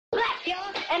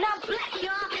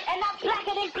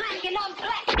you know I'm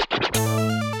black.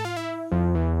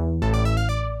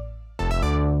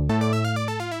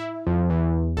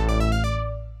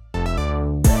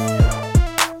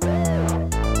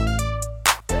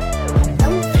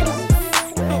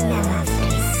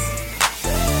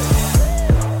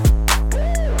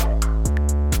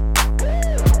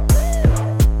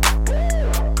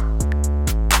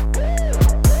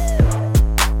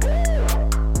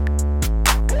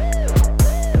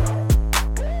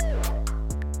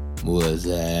 What's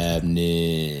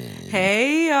happening?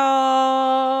 Hey,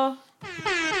 y'all.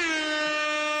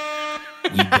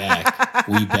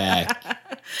 We back.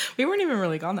 We weren't even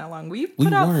really gone that long. We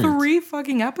put out weren't. 3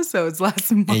 fucking episodes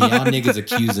last month. And y'all niggas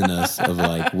accusing us of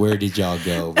like, where did y'all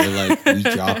go? We're like, we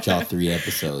dropped y'all 3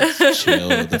 episodes. Chill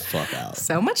the fuck out.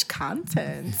 So much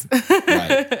content.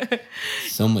 Right.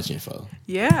 So much info.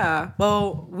 Yeah.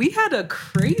 Well, we had a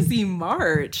crazy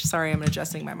March. Sorry, I'm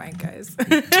adjusting my mic, guys.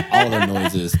 All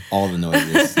the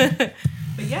noises.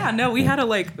 But yeah, no, we had a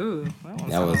ooh,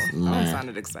 that one meh.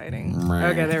 sounded exciting. Meh.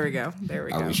 Okay, there we go.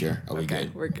 Are we sure? Are we Okay,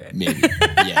 good? we're good. Maybe.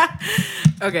 Yeah.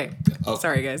 Okay. Oh.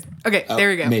 Sorry, guys. Okay, there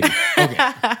we go. Maybe. Okay.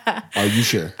 Are you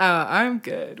sure? I'm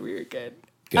good. We're good.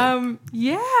 Good.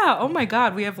 Yeah. Oh my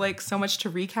God. We have so much to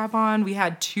recap on. We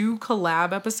had 2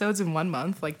 collab episodes in 1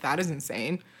 month. That is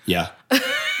insane. Yeah.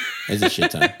 It's a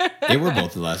shit ton. They were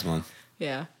both the last month.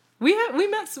 Yeah. We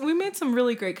made some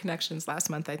really great connections last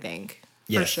month, I think.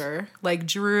 For Yes. sure.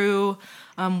 Drew,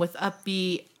 with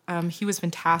Upbeat. He was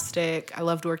fantastic. I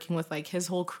loved working with his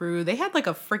whole crew. They had a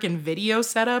freaking video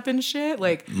setup and shit.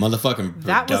 Motherfucking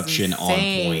that was production on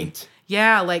insane. point.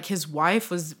 Yeah, his wife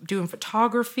was doing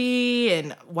photography,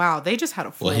 and wow, they just had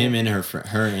a full. Well, him and her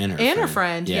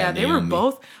friend. Yeah, they were Naomi.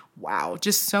 both. Wow,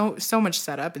 just so much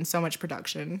setup and so much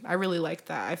production. I really liked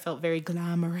that. I felt very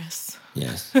glamorous.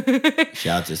 Yes.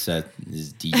 Shout out to Seth.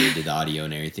 His DJ did the audio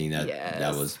and everything.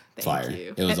 That was Thank fire.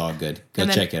 you. It was all good. Go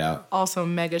And then check it out. Also,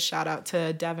 mega shout out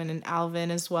to Devin and Alvin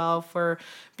as well for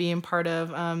being part of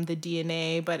the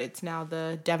DNA, but it's now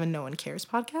the Devin No One Cares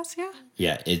podcast. Yeah.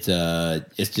 Yeah,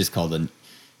 it's just called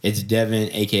it's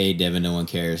Devin, aka Devin No One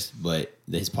Cares, but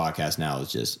his podcast now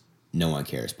is just No One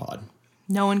Cares Pod.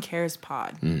 No One Cares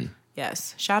Pod.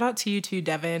 Yes. Shout out to you too,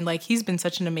 Devin. He's been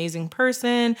such an amazing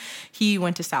person. He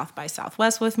went to South by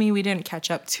Southwest with me. We didn't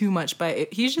catch up too much,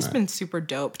 but he's just been super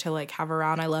dope to have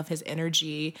around. I love his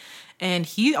energy. And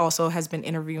he also has been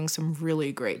interviewing some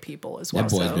really great people as well.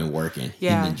 That boy's been working.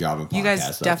 Yeah. He's been dropping podcasts. You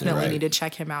guys definitely right. need to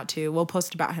check him out too. We'll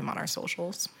post about him on our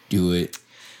socials. Do it.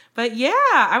 But yeah,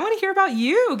 I want to hear about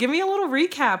you. Give me a little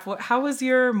recap. How was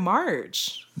your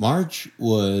March? March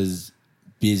was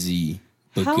busy,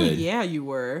 but Hell good. yeah, you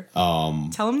were.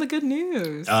 Tell them the good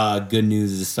news. Good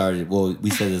news is started. Well, we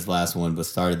said this last one, but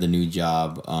started the new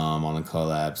job on a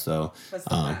collab. So,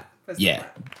 yeah.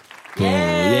 Boom.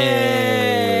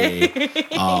 Yay!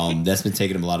 That's been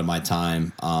taking a lot of my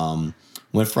time.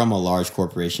 Went from a large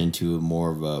corporation to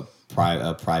more of a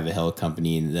private health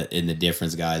company, and the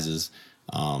difference, guys, is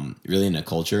really in the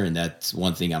culture, and that's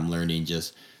one thing I'm learning.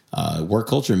 Just work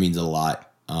culture means a lot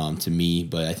to me,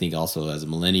 but I think also as a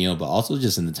millennial, but also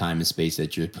just in the time and space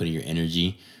that you're putting your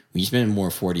energy. When you spend more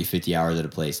 40, 50 hours at a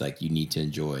place, you need to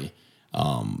enjoy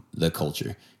the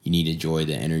culture. You need to enjoy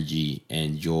the energy,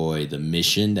 enjoy the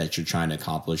mission that you're trying to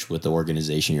accomplish with the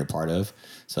organization you're part of.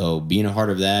 So being a part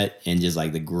of that and just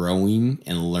the growing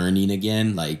and learning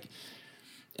again,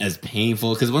 as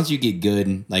painful, because once you get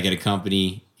good, at a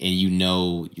company and you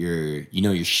know your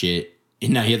shit,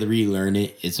 and now you have to relearn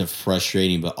it. It's a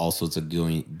frustrating, but also it's a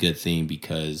good thing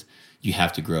because you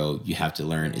have to grow, you have to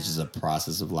learn. It's just a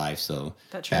process of life. So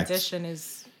that transition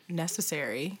is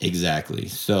necessary. Exactly.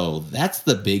 So that's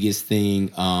the biggest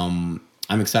thing.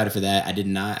 I'm excited for that.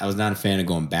 I was not a fan of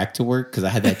going back to work because I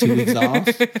had that 2 weeks off.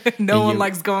 No one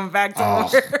likes going back to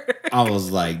work. I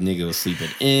was nigga was sleeping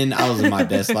in. I was in my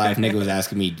best life. Nigga was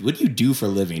asking me, what do you do for a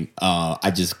living?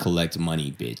 I just collect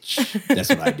money, bitch. That's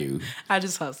what I do. I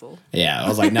just hustle. Yeah. I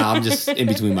was no, I'm just in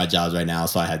between my jobs right now.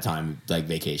 So I had time,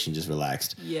 vacation, just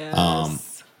relaxed.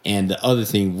 Yes. And the other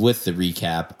thing with the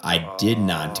recap, I did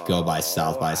not go by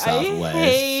South by Southwest. I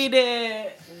hate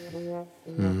it.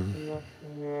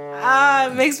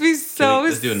 It makes me so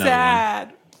Let's do another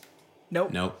sad.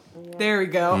 Nope. There we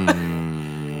go.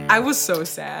 I was so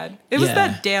sad. It was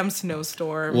that damn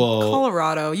snowstorm. Well,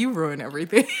 Colorado, you ruined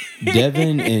everything.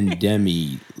 Devin and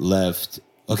Demi left.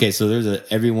 Okay, so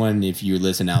everyone, if you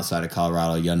listen outside of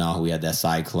Colorado, you'll know we had that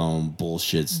cyclone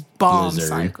bullshit Bomb blizzard.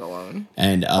 cyclone.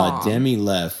 And Demi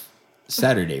left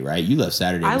Saturday, right? You left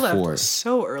Saturday I before. left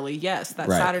so early. Yes, that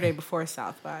Saturday before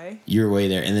South by. You were way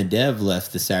there, and then Dev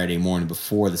left the Saturday morning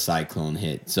before the cyclone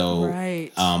hit. So,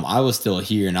 I was still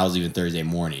here, and I was leaving Thursday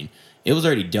morning. It was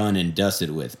already done and dusted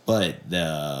with, but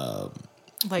the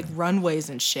like runways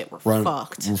and shit were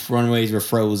fucked. Runways were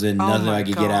frozen. Nothing I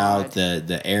could get out.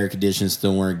 The air conditions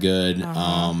still weren't good.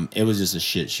 It was just a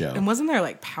shit show. And wasn't there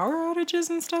like power outages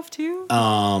and stuff too?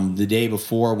 The day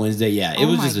before Wednesday, it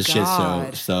was just a shit show.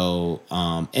 So,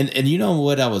 and you know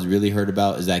what I was really hurt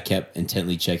about is I kept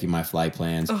intently checking my flight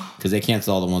plans because they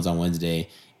canceled all the ones on Wednesday.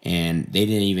 And they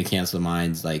didn't even cancel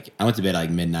mine. Like I went to bed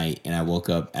like midnight and I woke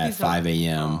up at 5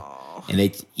 a.m. And they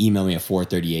emailed me at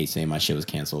 4:38 saying my shit was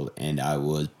canceled, and I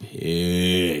was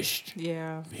pissed.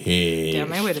 Yeah, pissed.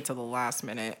 Damn, I waited till the last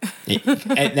minute.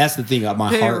 And that's the thing.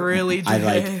 My heart really did. I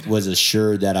like was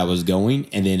assured that I was going,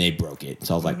 and then they broke it.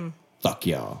 So I was like, "Fuck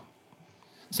y'all."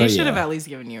 So they should have at least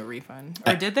given you a refund,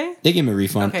 or did they? They gave me a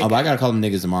refund. Okay, but I gotta call them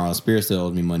niggas tomorrow. Spirit still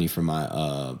owes me money for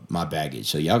my my baggage,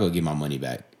 so y'all go get my money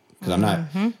back because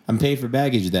I'm paid for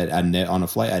baggage that on a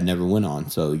flight I never went on.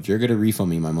 So you're gonna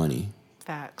refund me my money.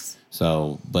 Facts.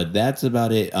 So, but that's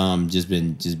about it. Just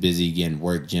been busy again,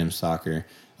 work, gym, soccer.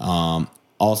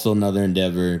 Also another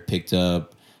endeavor, picked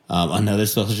up another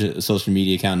social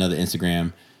media account, another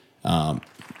Instagram.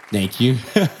 Thank you.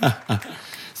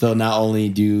 So not only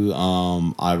do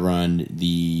I run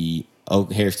the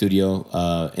Oak Hair Studio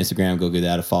Instagram, go give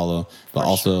that a follow, but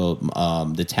also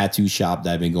the tattoo shop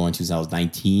that I've been going to since I was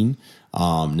 19,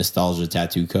 Nostalgia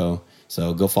Tattoo Co.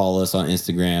 So go follow us on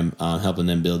Instagram, helping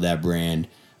them build that brand.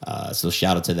 So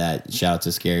shout out to that. Shout out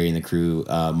to Scary and the crew.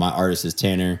 My artist is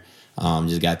Tanner.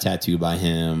 Just got tattooed by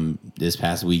him this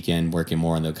past weekend, working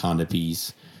more on the Conda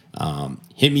piece.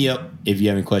 Hit me up if you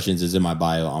have any questions. It's in my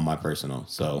bio on my personal.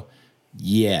 So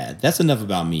yeah, that's enough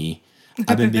about me.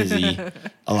 I've been busy.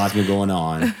 A lot's been going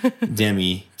on.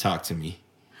 Demi, talk to me.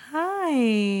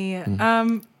 Hi.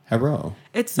 Hello.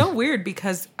 It's so weird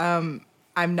because I'm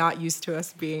not used to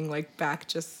us being like back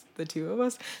just the two of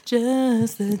us.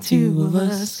 Just the two of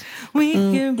us. We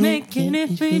can make it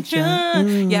if we try.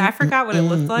 Yeah, I forgot what it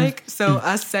looked like. So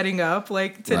us setting up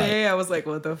like today, I was like,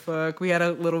 what the fuck? We had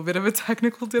a little bit of a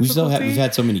technical difficulty. We've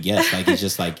had so many guests. Like it's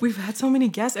just like we've had so many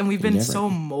guests and we've been so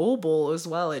mobile as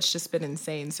well. It's just been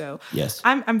insane. So yes,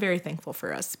 I'm very thankful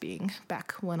for us being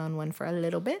back one-on-one for a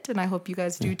little bit. And I hope you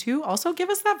guys do too. Also give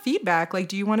us that feedback. Like,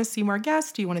 do you want to see more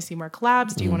guests? Do you want to see more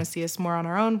collabs? Do you want to see us more on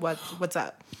our own? What's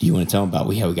up? Do you want to tell them about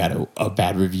we got a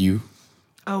bad review?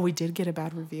 Oh, we did get a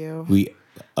bad review. We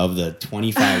of the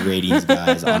 25 ratings,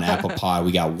 guys, on Apple Pod,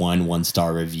 we got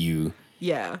 1-star review.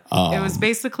 Yeah. It was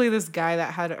basically this guy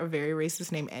that had a very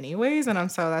racist name anyways. And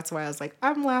so that's why I was like,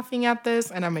 I'm laughing at this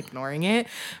and I'm ignoring it.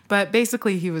 But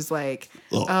basically he was like,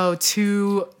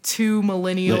 two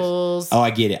millennials. Oh,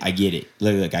 I get it.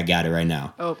 Look, I got it right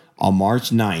now. Oh. On March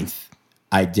 9th,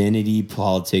 Identity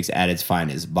Politics at its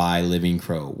Finest by Living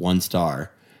Crow, 1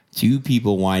 star. 2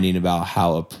 people whining about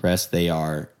how oppressed they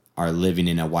are living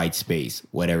in a white space,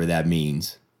 whatever that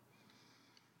means.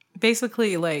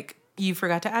 Basically, like, you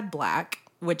forgot to add black,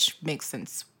 which makes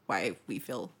sense why we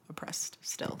feel oppressed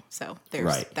still. So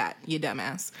there's that, you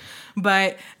dumbass.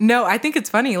 But no, I think it's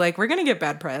funny. Like, we're going to get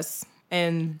bad press,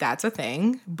 and that's a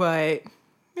thing. But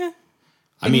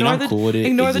I mean, I'm cool with it.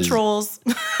 Ignore the trolls.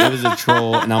 It was a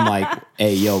troll, and I'm like,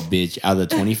 hey, yo, bitch, out of the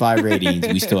 25 ratings,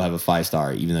 we still have a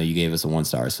 5-star, even though you gave us a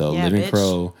 1-star. So, Living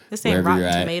Crow, this ain't wherever you're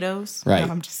Rotten at. Tomatoes. Right.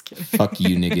 No, I'm just kidding. Fuck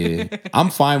you, nigga. I'm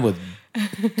fine with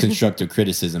constructive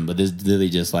criticism, but this is literally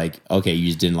just like, okay, you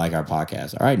just didn't like our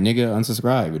podcast. All right, nigga,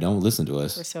 unsubscribe. Don't listen to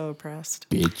us. We're so oppressed.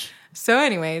 Bitch. So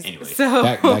anyways,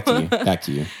 back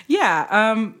to you.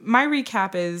 Yeah. My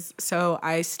recap is, so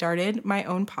I started my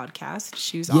own podcast,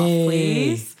 Shoes Off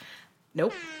Please.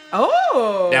 Nope.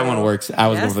 Oh, that one works. I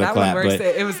was going for the clap, but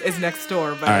it's next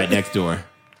door. But. All right, next door.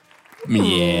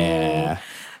 Yeah.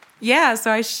 Yeah, so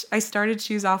I started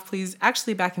Shoes Off Please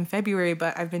actually back in February,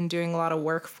 but I've been doing a lot of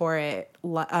work for it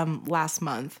last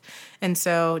month. And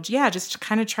so, yeah, just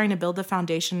kind of trying to build the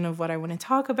foundation of what I want to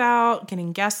talk about,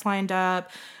 getting guests lined up,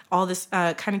 all this,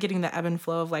 kind of getting the ebb and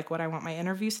flow of like what I want my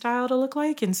interview style to look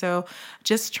like. And so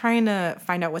just trying to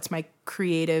find out what's my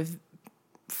creative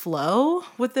flow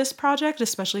with this project,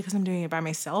 especially because I'm doing it by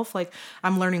myself. Like,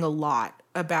 I'm learning a lot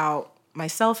about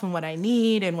myself and what I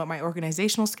need and what my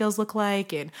organizational skills look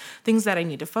like and things that I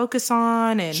need to focus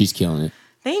on. And she's killing it.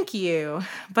 Thank you.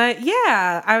 But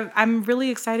yeah, I'm really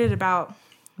excited about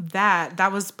that.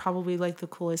 That was probably like the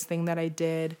coolest thing that I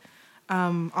did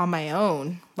on my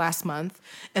own last month.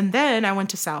 And then I went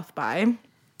to South by.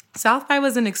 South by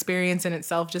was an experience in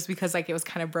itself just because like it was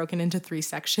kind of broken into 3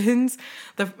 sections.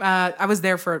 I was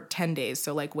there for 10 days,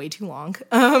 so like way too long.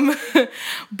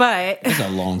 But it's a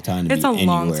long time to it's be a anywhere.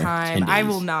 long time. I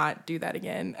will not do that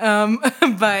again.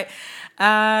 But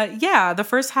yeah, the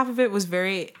first half of it was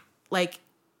very like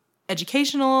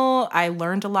educational. I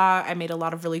learned a lot. I made a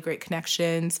lot of really great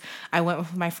connections. I went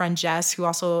with my friend Jess, who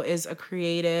also is a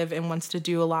creative and wants to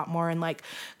do a lot more in like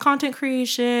content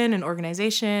creation and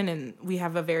organization. And we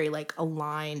have a very like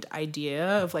aligned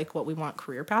idea of like what we want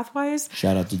career path wise.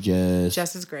 Shout out to Jess.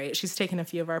 Jess is great. She's taken a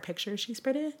few of our pictures. She's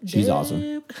pretty. She's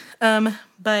awesome.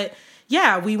 But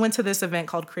yeah, we went to this event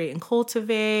called Create and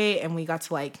Cultivate, and we got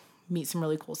to like meet some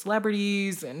really cool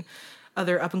celebrities and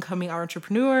other up and coming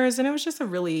entrepreneurs, and it was just a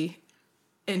really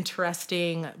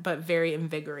interesting but very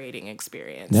invigorating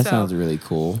experience. That sounds really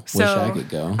cool. Wish I could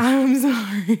go. I'm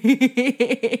sorry.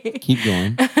 Keep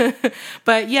going.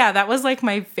 But yeah, that was like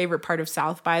my favorite part of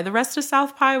South by. The rest of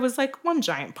South by was like one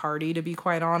giant party, to be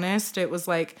quite honest. It was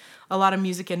like a lot of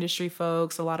music industry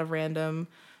folks, a lot of random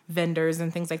vendors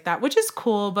and things like that, which is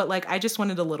cool, but like I just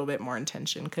wanted a little bit more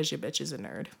attention because your bitch is a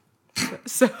nerd.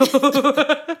 So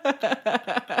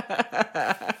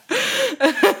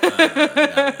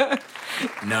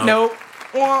no. Nope.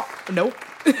 Nope.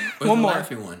 Where's One the more.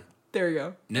 laughing one? There you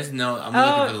go. No, I'm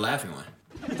looking for the laughing one.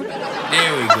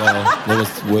 There we go. That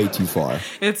was way too far.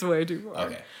 It's way too far.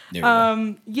 Okay. There we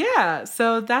go. Yeah,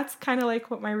 so that's kind of like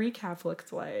what my recap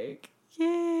looked like.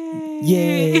 Yay.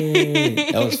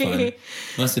 Yay. That was fun.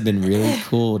 Must have been really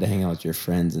cool to hang out with your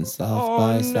friends in South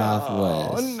by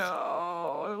Southwest. Oh,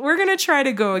 no. We're going to try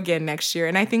to go again next year.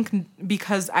 And I think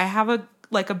because I have a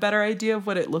better idea of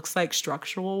what it looks like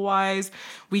structural wise,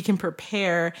 we can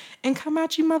prepare and come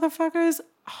at you motherfuckers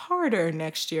harder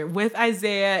next year with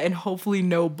Isaiah and hopefully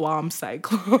no Blom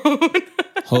cyclone.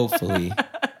 Hopefully.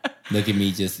 Look at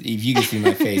me, just if you can see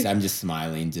my face, I'm just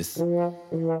smiling, just like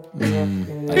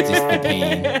just the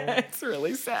pain. It's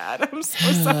really sad. I'm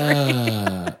so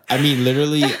sorry. I mean,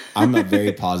 literally, I'm a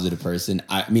very positive person.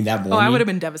 I mean, that morning. I would have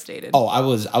been devastated. Oh, I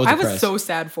was depressed. was so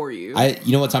sad for you.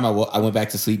 You know what time I went back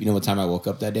to sleep? You know what time I woke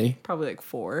up that day? Probably like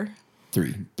 4.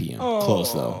 3 p.m.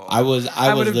 Close though. I would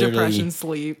have depression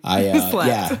sleep.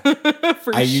 Yeah.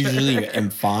 I usually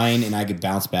am fine and I could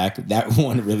bounce back. That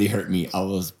one really hurt me. I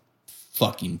was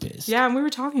fucking pissed. Yeah, and we were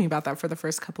talking about that for the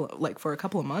first couple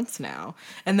of months now.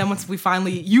 And then once you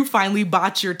finally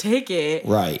bought your ticket.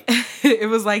 Right. It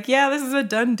was like, yeah, this is a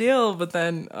done deal. But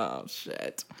then, oh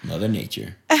shit. Mother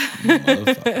Nature.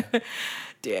 Motherfucker.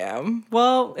 Damn.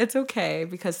 Well, it's okay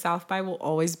because South by will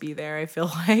always be there, I feel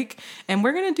like. And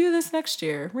we're going to do this next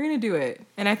year. We're going to do it.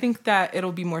 And I think that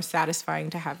it'll be more satisfying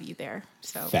to have you there.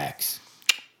 So Facts.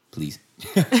 Please.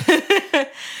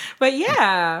 But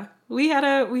yeah, we had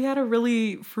a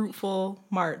really fruitful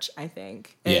March, I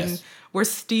think. And yes. We're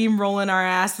steamrolling our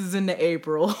asses into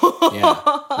April.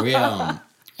 Yeah.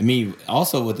 I mean,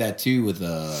 also with that too, with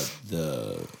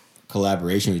the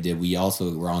collaboration we did, we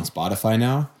also were on Spotify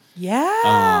now.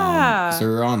 Yeah. So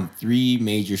we're on 3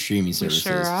 major streaming services.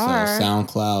 Sure are. So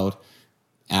SoundCloud,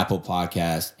 Apple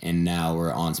Podcast, and now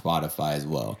we're on Spotify as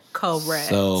well. Correct.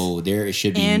 So there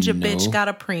should be and your bitch got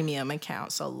a premium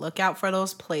account, so look out for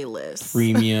those playlists.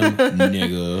 Premium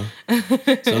nigga.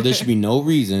 So there should be no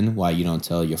reason why you don't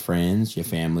tell your friends, your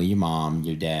family, your mom,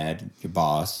 your dad, your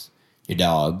boss, your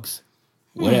dogs,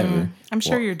 whatever. I'm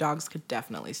sure your dogs could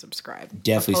definitely subscribe.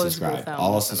 Definitely subscribe.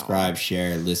 All subscribe,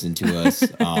 share, listen to us.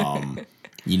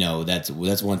 You know, that's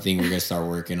one thing we're gonna start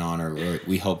working on, or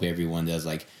we hope everyone does.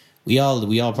 Like we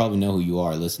all probably know who you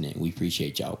are listening. We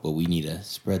appreciate y'all, but we need to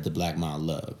spread the Black Mile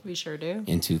love. We sure do.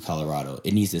 Into Colorado.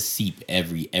 It needs to seep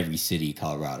every city,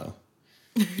 Colorado,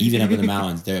 even up in the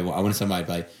mountains. There, I want somebody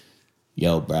like,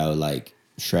 yo, bro, like.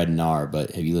 Shredding R, but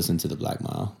have you listened to the Black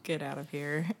Mile? Get out of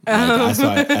here. Like,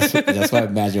 that's why I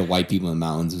imagine white people in the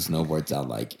mountains who snowboard sound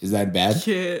like. Is that bad?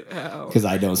 Get out. Because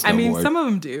I don't snowboard. I mean, some of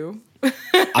them do.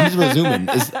 I'm just presuming.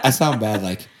 I sound bad.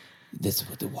 Like, this is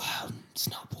what the wild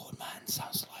snowboard man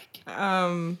sounds like.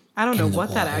 I don't know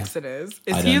what that accent is.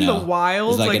 Is he in know. the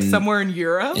wild, like somewhere in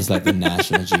Europe? It's like the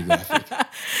National Geographic.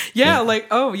 Yeah,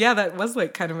 that was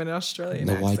like kind of an Australian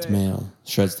The accent. white male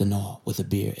shreds the gnaw with a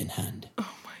beer in hand. Oh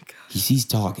my god. He sees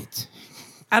targets.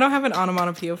 I don't have an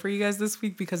onomatopoeia for you guys this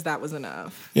week because that was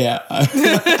enough. Yeah.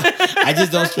 I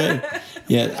just don't shred.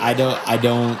 Yeah, I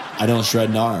don't shred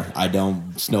gnar. I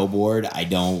don't snowboard. I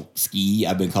don't ski.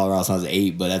 I've been in Colorado since I was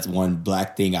 8, but that's one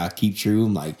black thing I keep true.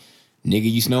 I'm like,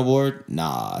 nigga, you snowboard?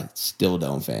 Nah, still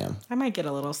don't, fam. I might get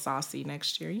a little saucy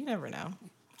next year. You never know.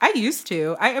 I used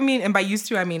to. I mean, and by used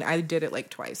to, I mean I did it like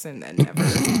twice and then never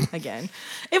again.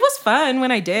 It was fun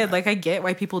when I did. Like, I get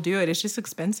why people do it. It's just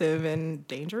expensive and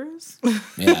dangerous.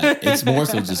 Yeah, it's more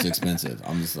so just expensive.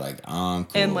 I'm just like, cool.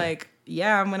 And like,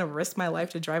 yeah, I'm gonna risk my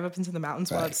life to drive up into the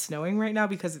mountains while it's snowing right now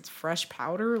because it's fresh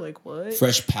powder. Like, what?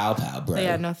 Fresh pow, bro.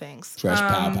 Yeah, no thanks. Fresh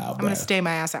pow, bro. I'm gonna stay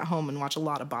my ass at home and watch a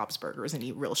lot of Bob's Burgers and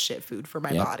eat real shit food for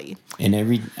my body. And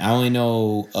I only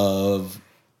know of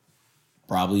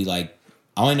probably like,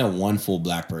 I only know one full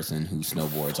black person who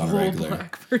snowboards on a regular.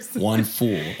 Black person. One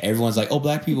full. Everyone's like, oh,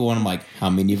 black people. And I'm like, how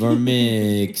many of them are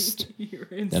mixed?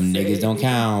 Them niggas don't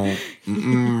count.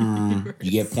 You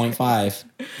get 0.5.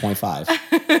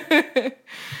 0.5.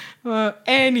 Well,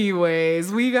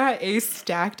 anyways, we got a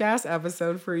stacked ass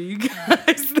episode for you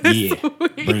guys this week.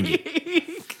 Bring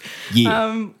it.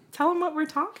 Yeah. Tell them what we're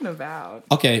talking about.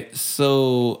 Okay,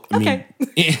 so I mean,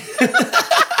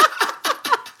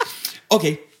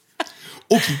 okay.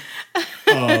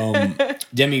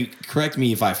 Demi, correct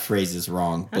me if I phrase this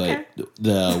wrong, but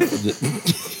the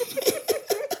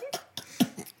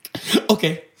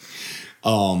okay.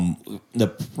 The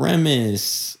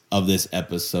premise of this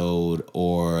episode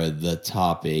or the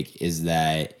topic is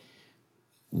that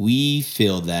we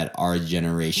feel that our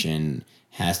generation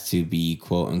has to be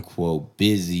quote unquote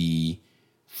busy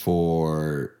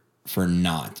for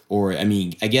not, or I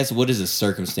mean, I guess what is the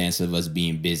circumstance of us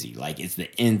being busy? Like, it's the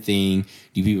end thing.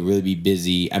 Do people really be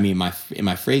busy? I mean, am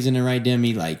I phrasing it right,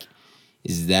 Demi? Like,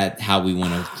 is that how we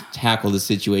want to tackle the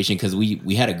situation? Because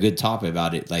we had a good topic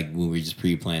about it, like when we were just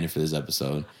pre-planning for this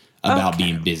episode about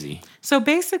being busy. So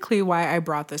basically, why I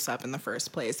brought this up in the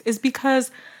first place is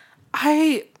because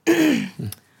I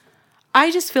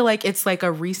just feel like it's like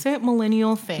a recent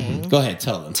millennial thing. Go ahead,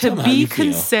 tell them. To be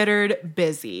considered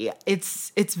busy.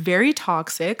 It's very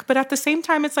toxic, but at the same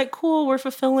time, it's like, cool, we're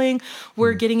fulfilling,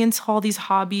 we're getting into all these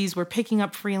hobbies, we're picking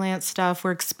up freelance stuff,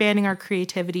 we're expanding our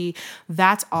creativity.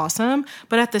 That's awesome.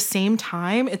 But at the same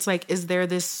time, it's like, is there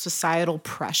this societal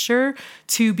pressure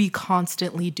to be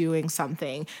constantly doing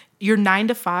something? Your 9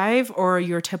 to 5 or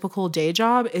your typical day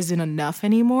job isn't enough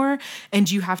anymore. And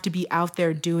you have to be out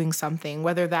there doing something,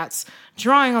 whether that's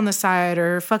drawing on the side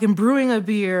or fucking brewing a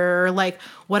beer or like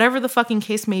whatever the fucking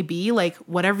case may be, like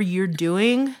whatever you're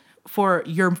doing for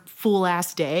your full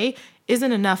ass day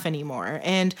isn't enough anymore.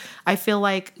 And I feel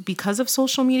like because of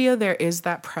social media, there is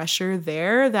that pressure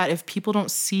there that if people don't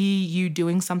see you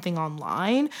doing something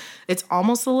online, it's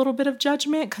almost a little bit of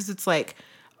judgment because it's like,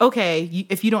 okay,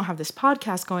 if you don't have this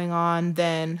podcast going on,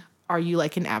 then are you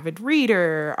like an avid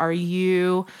reader? Are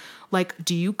you like,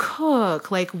 do you cook?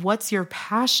 Like, what's your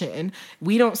passion?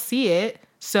 We don't see it.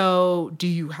 So do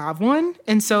you have one?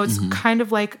 And so it's kind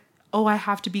of like, oh, I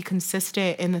have to be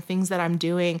consistent in the things that I'm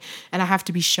doing. And I have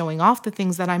to be showing off the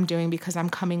things that I'm doing because I'm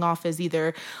coming off as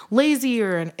either lazy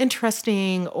or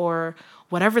interesting or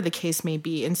whatever the case may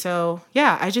be. And so,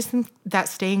 yeah, I just think that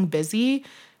staying busy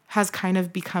has kind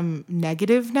of become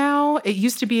negative now. It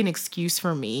used to be an excuse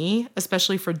for me,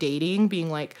 especially for dating, being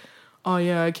like, oh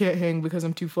yeah, I can't hang because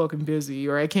I'm too fucking busy,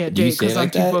 or I can't date because I'm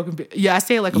too fucking busy. Yeah, I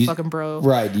say it like a fucking bro.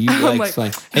 Right. Do you like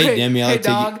hey Demi, I'll take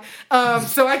dog.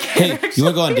 So I can't. Hey, you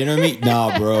want to go on dinner with me?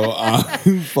 Nah, bro.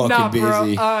 I'm fucking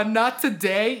busy. Bro. Not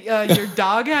today. Your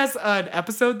dog has an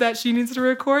episode that she needs to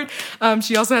record.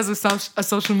 She also has a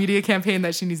social media campaign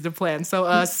that she needs to plan.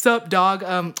 So, sup, dog.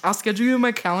 I'll schedule you in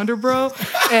my calendar, bro,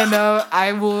 and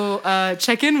I will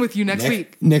check in with you next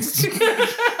week.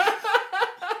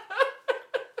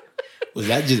 Was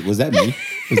that me?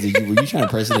 Were you trying to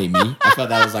impersonate me? I thought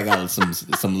that was like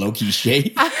some low key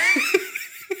shade.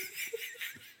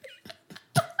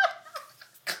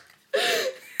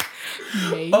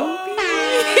 Maybe.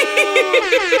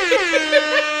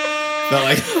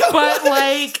 But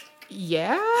like,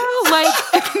 yeah, like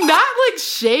not like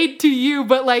shade to you,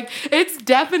 but like it's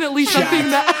definitely something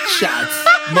that shots,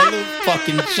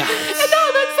 motherfucking shots.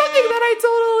 No, that's something that I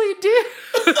totally do.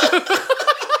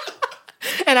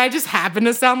 And I just happen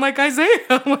to sound like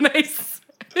Isaiah when I say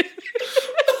it.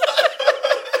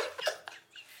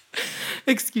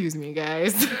 Excuse me,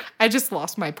 guys. I just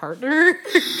lost my partner.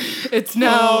 It's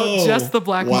now just the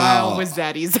Black Mile with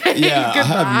Zaddy Zay. Yeah,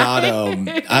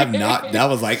 I'm not. I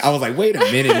was like, wait a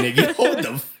minute, nigga. Hold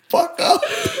the fuck up.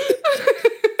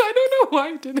 I don't know why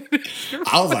I did it.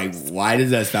 I was like, why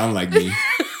does that sound like me?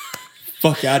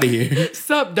 Fuck out of here.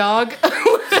 Sup, dog?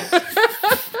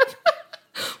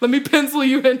 Let me pencil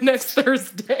you in next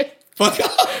Thursday. Fuck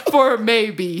off. For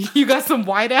maybe. You got some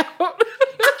white out? I'm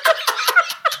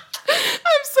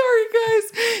sorry, guys.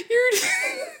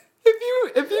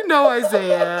 If you know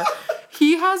Isaiah,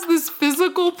 he has this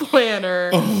physical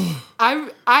planner.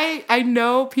 I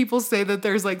know people say that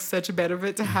there's like such a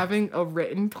benefit to having a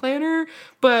written planner,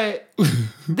 but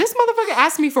this motherfucker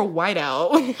asked me for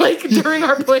whiteout like during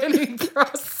our planning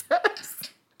process.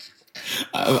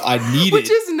 I need Which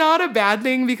it. is not a bad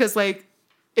thing because like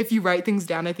if you write things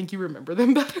down, I think you remember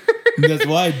them better. That's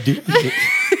why I do it.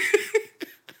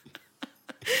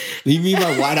 Leave me my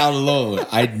whiteout alone.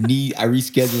 I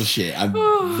reschedule shit. I'm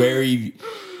very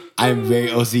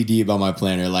OCD about my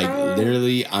planner. Like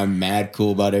literally, I'm mad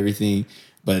cool about everything,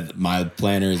 but my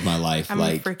planner is my life. I'm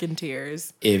like in freaking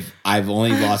tears. If I've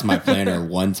only lost my planner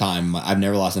one time, I've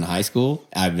never lost in high school.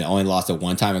 I've only lost it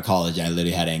one time in college. I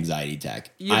literally had an anxiety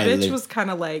attack. Your bitch was kind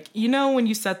of like, you know, when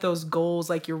you set those goals,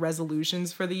 like your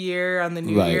resolutions for the year on the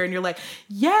new year, and you're like,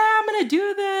 yeah, I'm gonna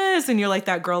do this, and you're like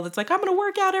that girl that's like, I'm gonna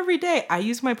work out every day. I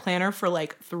use my planner for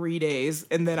like 3 days,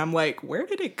 and then I'm like, where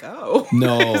did it go?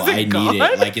 No, I need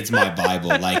it. Like it's my Bible.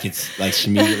 Like it's like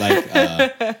Shmi. Like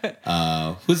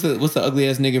what's the ugly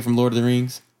ass nigga from Lord of the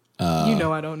Rings? You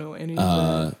know I don't know any of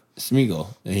that. Smeagol.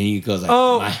 And he goes like,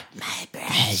 Oh. my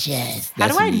precious. How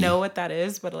That's do I me. know what that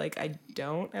is, but like I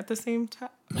don't at the same time?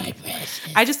 My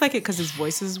precious. I just like it because his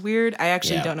voice is weird. I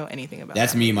actually Yeah. don't know anything about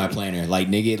That's that. me and my planner. Like,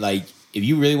 nigga, like, if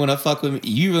you really want to fuck with me,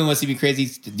 you really want to see me crazy,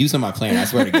 do some of my planner. I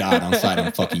swear to God, on site,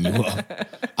 I'm fucking you up.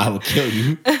 I will kill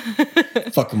you.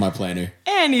 Fuck with my planner.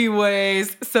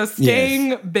 Anyways, so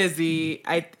staying busy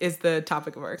is the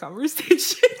topic of our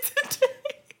conversation today.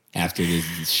 After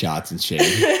these shots and shit.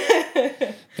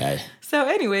 Okay. So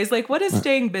anyways, like what does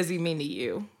staying busy mean to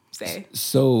you? Say.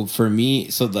 So for me,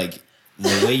 like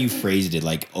the way you phrased it,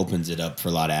 like opens it up for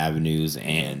a lot of avenues,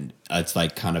 and it's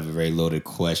like kind of a very loaded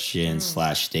question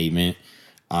 / statement.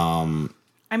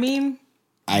 I mean,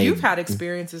 you've had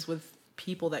experiences with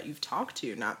people that you've talked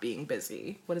to not being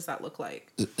busy. What does that look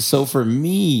like? So for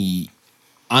me,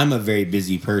 I'm a very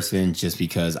busy person just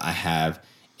because I have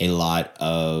a lot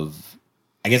of,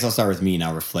 I guess I'll start with me and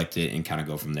I'll reflect it and kind of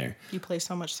go from there. You play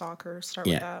so much soccer. Start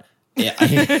Yeah. with that. Yeah,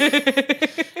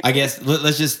 I guess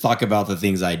let's just talk about the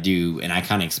things I do, and I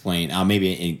kind of explain.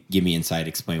 Maybe give me insight,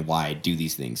 explain why I do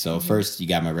these things. So first, you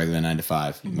got my regular 9 to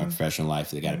 5, my professional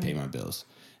life. They got to pay my bills.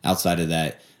 Outside of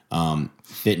that,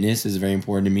 fitness is very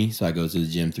important to me. So I go to the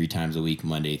gym 3 times a week,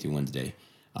 Monday through Wednesday.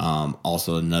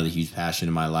 Also, another huge passion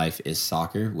in my life is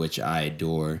soccer, which I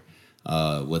adore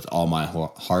with all my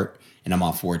heart. And I'm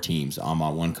on 4 teams. I'm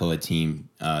on 1 co-ed team,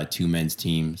 2 men's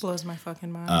teams. Blows my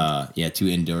fucking mind. 2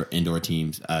 indoor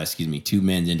teams. 2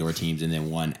 men's indoor teams, and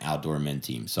then 1 outdoor men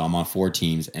team. So I'm on 4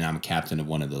 teams, and I'm captain of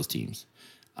 1 of those teams.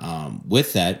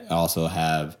 With that, I also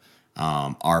have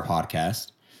our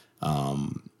podcast.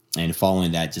 And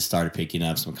following that, just started picking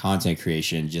up some content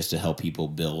creation just to help people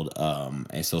build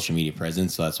a social media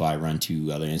presence. So that's why I run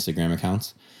 2 other Instagram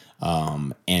accounts.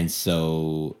 And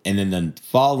then the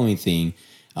following thing,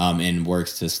 and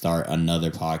works to start another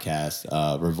podcast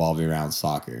revolving around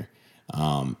soccer.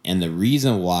 And the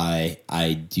reason why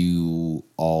I do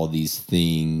all these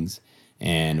things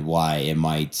and why it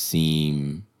might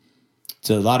seem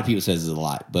to a lot of people says it's a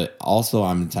lot, but also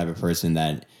I'm the type of person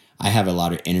that I have a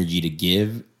lot of energy to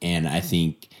give. And I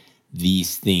think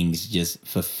these things just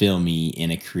fulfill me in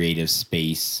a creative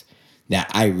space that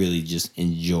I really just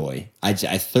enjoy. I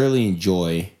thoroughly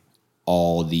enjoy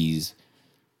all these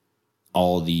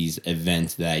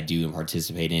events that I do and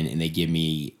participate in, and they give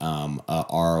me a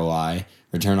ROI,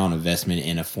 return on investment,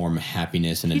 in a form of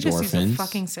happiness and He endorphins. just used a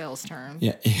fucking sales term.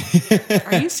 Yeah.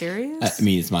 Are you serious? I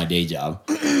mean, it's my day job.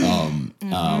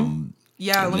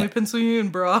 Yeah, let me pencil you in,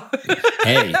 bro.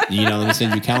 Hey, let me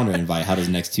send you a calendar invite. How does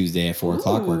next Tuesday at 4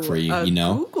 o'clock work for you? A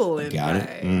Google invite. Got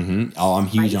it. Mm-hmm. Oh, I'm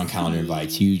huge on calendar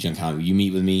invites. Huge on calendar. You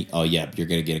meet with me. Oh yeah, you're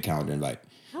gonna get a calendar invite.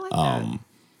 I like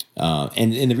that.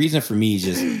 And the reason for me is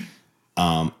just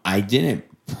I didn't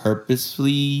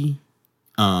purposely.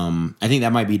 I think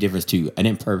that might be a difference too. I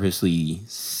didn't purposely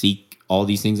seek all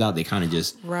these things out. They kind of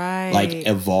just like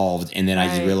evolved, and then I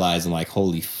just realized I'm like,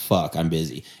 holy fuck, I'm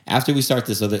busy. After we start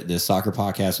this soccer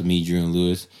podcast with me, Drew, and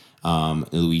Luis,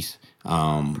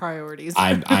 Priorities.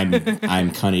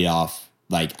 I'm cutting it off.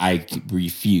 Like I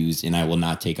refuse, and I will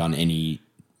not take on any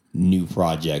new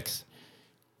projects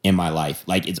in my life.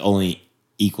 Like it's only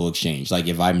equal exchange. Like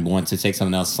if I want to take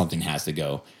something else, something has to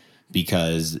go,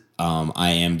 because I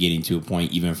am getting to a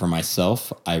point, even for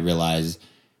myself, I realize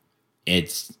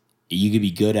you could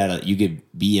be good at it. You could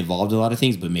be involved in a lot of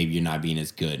things, but maybe you're not being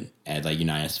as good at, like, you're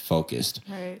not as focused.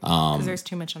 Right. Because there's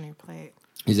too much on your plate.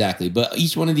 Exactly. But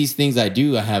each one of these things I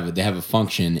do, they have a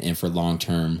function and for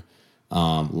long-term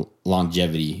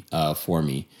longevity for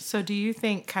me. So do you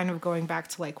think, kind of going back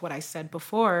to like what I said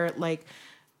before, like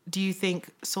do you think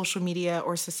social media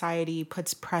or society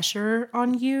puts pressure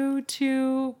on you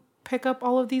to pick up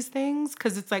all of these things?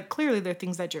 Because it's like clearly there are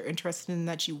things that you're interested in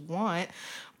that you want,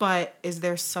 but is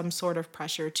there some sort of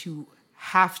pressure to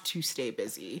have to stay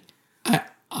busy?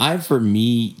 I for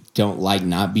me don't like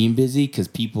not being busy because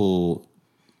people,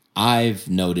 I've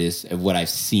noticed of what I've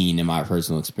seen in my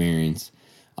personal experience,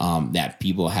 that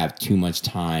people have too much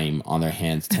time on their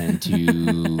hands tend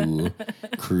to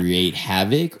create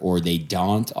havoc, or they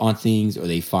daunt on things, or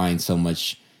they find so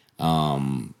much,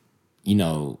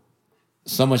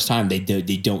 so much time they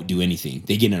don't do anything.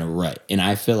 They get in a rut. And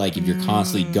I feel like if you're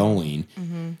constantly going,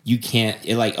 you can't,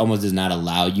 it like almost does not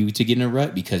allow you to get in a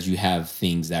rut because you have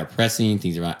things that are pressing,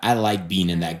 things around. I like being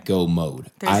in that go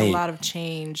mode. There's a lot of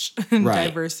change and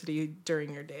diversity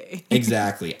during your day.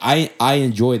 Exactly. I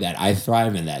enjoy that. I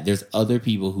thrive in that. There's other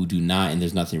people who do not, and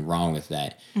there's nothing wrong with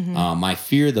that. My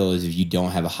fear though is if you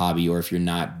don't have a hobby, or if you're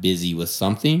not busy with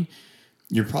something,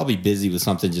 you're probably busy with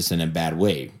something just in a bad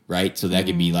way, right? So that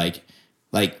could be like,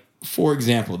 for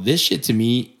example, this shit to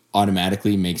me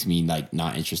automatically makes me like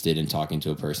not interested in talking to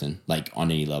a person like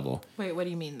on any level. Wait, what do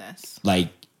you mean this? Like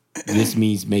this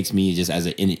makes me just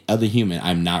as any other human,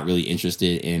 I'm not really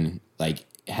interested in like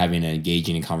having an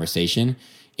engaging in conversation.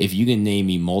 If you can name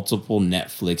me multiple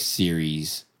Netflix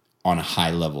series on a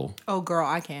high level. Oh girl,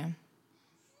 I can.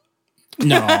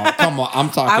 No, come on. I'm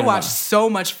talking I watch so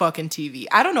much fucking TV.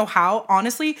 I don't know how,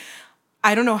 honestly.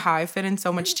 I don't know how I fit in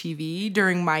so much TV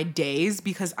during my days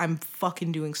because I'm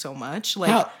fucking doing so much.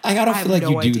 Like, I don't feel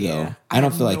like you do, though. I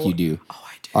don't feel like you do. Oh,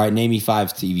 I do. All right, name me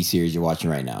 5 TV series you're watching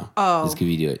right now. Oh. This could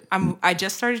be do it. I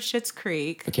just started Schitt's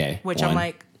Creek. Okay. Which I'm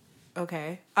like,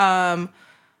 okay.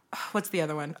 What's the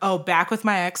other one? Oh, Back with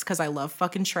My Ex, because I love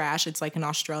fucking trash. It's like an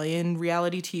Australian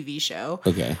reality TV show.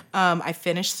 Okay. I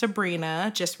finished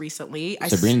Sabrina just recently.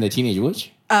 Sabrina the Teenage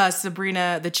Witch?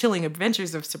 Sabrina, The Chilling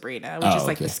Adventures of Sabrina, which is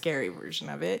like the scary version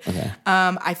of it. Okay.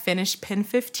 I finished Pen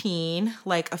 15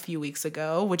 like a few weeks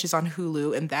ago, which is on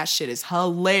Hulu, and that shit is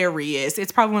hilarious.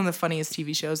 It's probably one of the funniest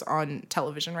TV shows on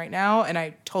television right now, and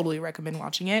I totally recommend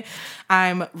watching it.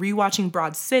 I'm rewatching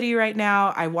Broad City right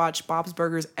now. I watch Bob's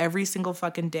Burgers every single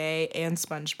fucking day and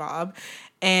SpongeBob.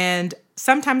 And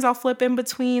sometimes I'll flip in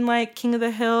between like King of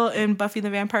the Hill and Buffy the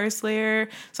Vampire Slayer.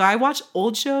 So I watch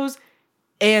old shows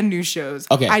and new shows.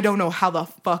 Okay. I don't know how the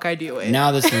fuck I do it.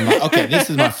 Now this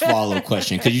is my follow-up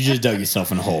question because you just dug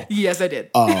yourself in a hole. Yes, I did.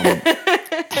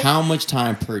 How much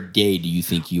time per day do you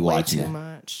think you watch? Way too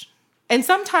much. And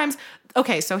sometimes,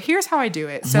 okay, so here's how I do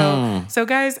it. So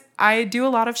guys, I do a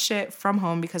lot of shit from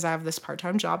home because I have this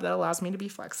part-time job that allows me to be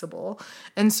flexible.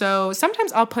 And so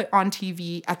sometimes I'll put on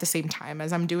TV at the same time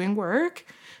as I'm doing work.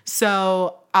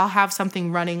 So I'll have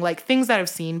something running, like things that I've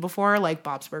seen before, like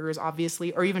Bob's Burgers,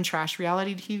 obviously, or even trash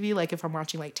reality TV. Like if I'm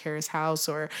watching like Terrace House,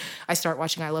 or I start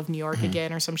watching I Love New York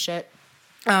again or some shit.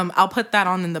 I'll put that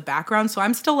on in the background. So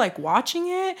I'm still like watching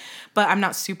it, but I'm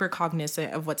not super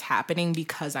cognizant of what's happening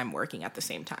because I'm working at the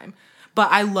same time. But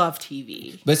I love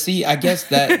TV. But see, I guess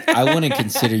that I wouldn't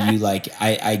consider you like,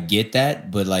 I get that,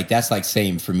 but like that's like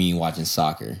same for me watching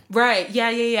soccer. Right.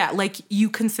 Yeah. Like you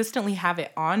consistently have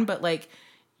it on, but like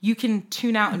you can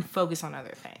tune out and focus on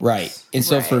other things. Right. And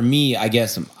so for me, I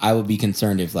guess I would be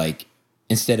concerned if like,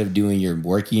 instead of doing your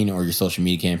working or your social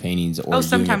media campaigns or doing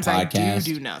sometimes your podcast. I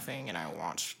do nothing and I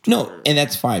watch. No, and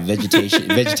that's fine.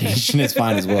 Vegetation is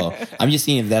fine as well. I'm just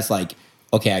seeing if that's like,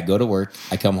 okay, I go to work,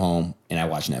 I come home, and I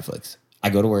watch Netflix. I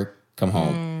go to work, come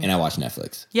home, and I watch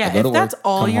Netflix. Yeah, if that's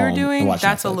all you're doing,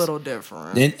 that's a little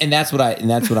different. And that's what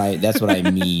I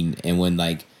mean. And when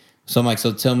like, so I'm like,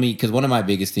 so tell me, because one of my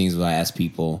biggest things when I ask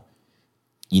people,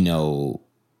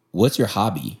 what's your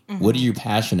hobby? Mm-hmm. What are you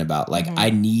passionate about? Like,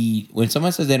 when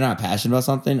someone says they're not passionate about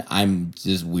something, I'm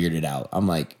just weirded out. I'm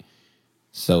like,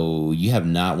 so you have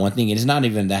not one thing, and it's not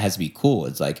even that has to be cool.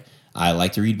 It's like, I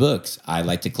like to read books. I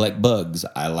like to collect bugs.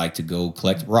 I like to go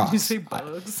collect rocks. You say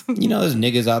bugs. There's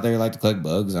niggas out there who like to collect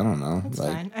bugs. I don't know. That's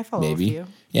fine. I follow a few.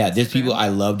 Yeah, there's people I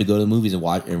love to go to the movies and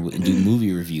watch and do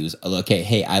movie reviews. Okay,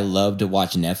 hey, I love to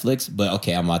watch Netflix, but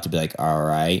okay, I'm about to be like, all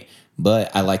right.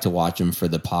 But I like to watch them for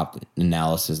the pop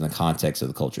analysis and the context of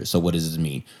the culture. So what does this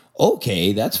mean?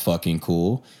 Okay, that's fucking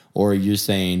cool. Or you're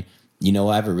saying,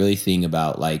 I have a really thing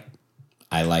about like,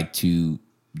 I like to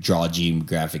draw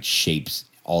geographic shapes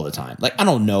all the time. Like, I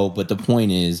don't know, but the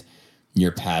point is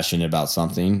you're passionate about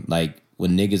something. Like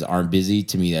when niggas aren't busy,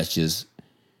 to me, that's just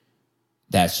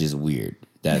weird.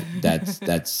 That's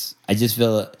I just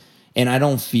feel it. And I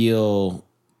don't feel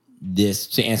this,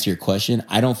 to answer your question,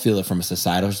 I don't feel it from a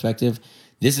societal perspective.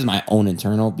 This is my own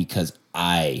internal because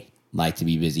I like to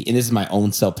be busy. And this is my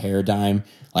own self paradigm,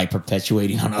 like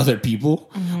perpetuating on other people,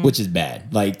 which is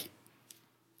bad. Like,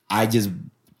 I just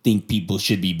think people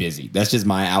should be busy. That's just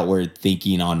my outward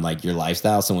thinking on like your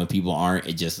lifestyle. So when people aren't,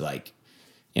 it just like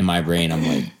in my brain, I'm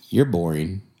like, you're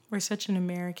boring. We're such an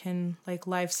American like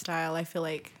lifestyle. I feel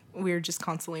like we're just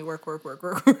constantly work.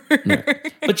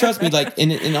 Right. But trust me, like,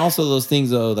 and also those things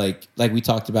though, like we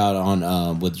talked about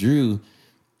on with Drew,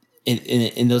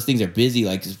 and those things are busy.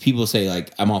 Like people say,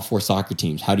 like, I'm on 4 soccer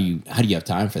teams. How do you have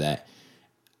time for that?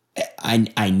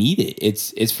 I need it.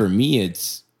 It's for me.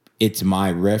 It's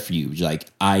my refuge. Like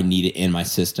I need it in my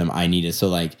system. I need it. So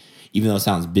like, even though it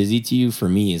sounds busy to you, for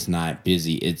me, it's not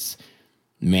busy. It's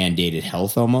mandated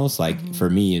health almost. Like for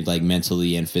me, like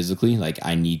mentally and physically, like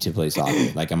I need to play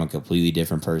soccer. Like I'm a completely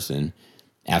different person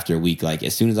after a week. Like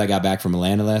as soon as I got back from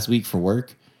Atlanta last week for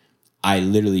work, I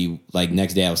literally like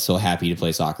next day I was so happy to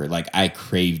play soccer. Like I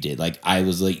craved it. Like I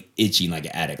was like itching like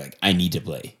an addict. Like I need to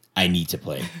play.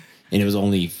 And it was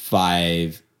only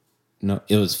 5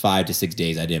 to 6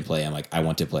 days I didn't play. I'm like, I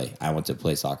want to play. I want to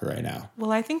play soccer right now.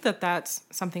 Well, I think that that's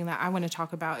something that I want to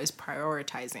talk about is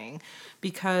prioritizing,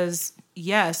 because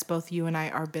yes, both you and I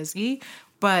are busy,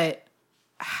 but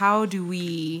how do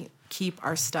we keep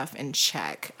our stuff in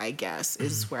check, I guess,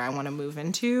 is where I want to move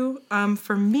into.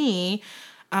 For me,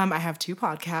 I have 2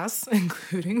 podcasts,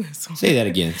 including this one. Say that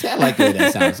again. I like the way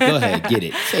that sounds. Go ahead, get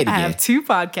it. Say it again. I have 2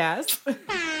 podcasts.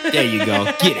 There you go.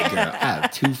 Get it, girl. I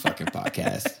have 2 fucking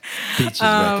podcasts. Bitches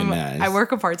recognize. I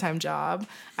work a part-time job.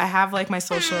 I have like my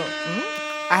social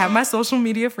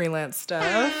media freelance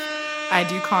stuff. I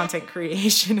do content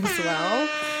creation as well.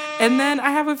 And then I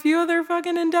have a few other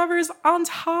fucking endeavors on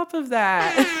top of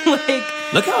that.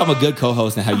 Like, look how I'm a good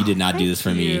co-host and how you did not do this for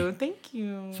me. Thank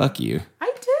you. Fuck you.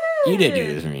 I did. You did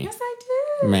do this for me. Yes, I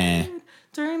did. Man.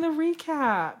 During the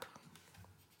recap.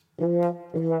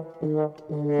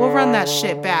 We'll run that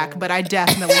shit back, but I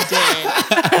definitely did.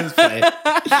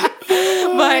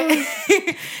 But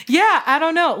yeah, I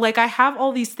don't know. Like I have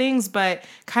all these things, but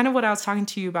kind of what I was talking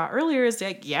to you about earlier is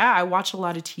like, yeah, I watch a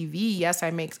lot of TV. Yes, I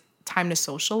make time to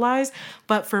socialize.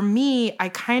 But for me, I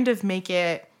kind of make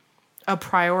it a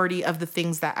priority of the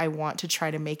things that I want to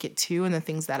try to make it to and the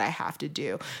things that I have to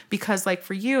do. Because like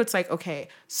for you, it's like, okay,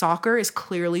 soccer is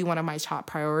clearly one of my top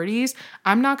priorities.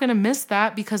 I'm not going to miss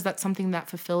that because that's something that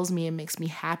fulfills me and makes me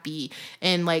happy.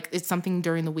 And like, it's something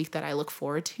during the week that I look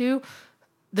forward to.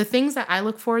 The things that I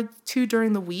look forward to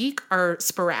during the week are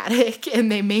sporadic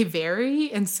and they may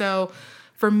vary. And so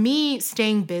for me,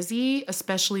 staying busy,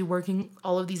 especially working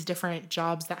all of these different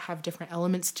jobs that have different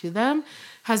elements to them,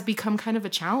 has become kind of a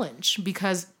challenge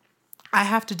because I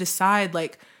have to decide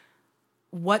like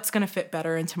what's going to fit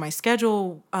better into my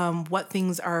schedule, what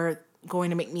things are going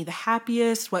to make me the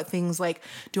happiest, what things like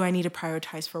do I need to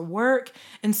prioritize for work.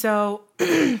 And so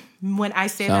when I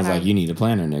say sounds that like you need a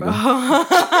planner, nigga.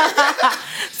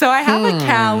 So I have a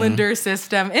calendar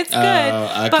system. It's good.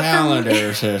 A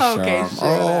calendar system. Okay, sure.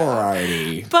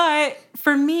 Alrighty. But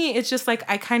for me, it's just like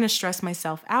I kind of stress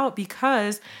myself out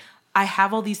because I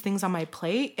have all these things on my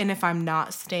plate. And if I'm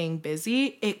not staying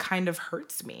busy, it kind of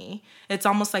hurts me. It's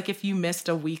almost like if you missed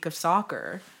a week of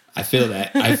soccer. I feel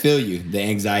that. I feel you. The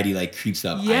anxiety like creeps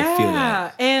up. Yeah. I feel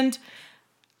that. And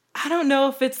I don't know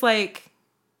if it's like,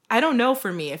 I don't know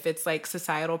for me if it's like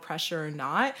societal pressure or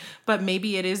not, but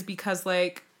maybe it is because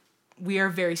like we are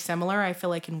very similar, I feel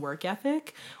like, in work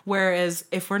ethic. Whereas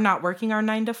if we're not working our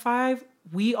 9 to 5,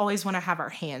 we always want to have our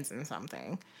hands in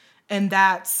something. And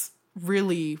that's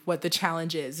really what the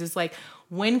challenge is like,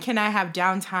 when can I have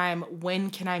downtime? When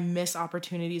can I miss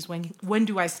opportunities? When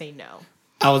do I say no?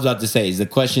 I was about to say, the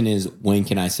question is, when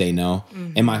can I say no?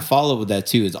 Mm-hmm. And my follow-up with that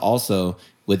too is also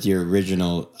with your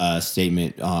original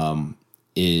statement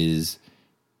is,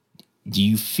 do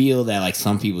you feel that like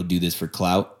some people do this for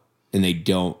clout and they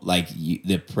don't like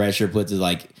the pressure puts it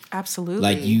like, absolutely,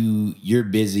 like you're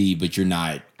busy, but you're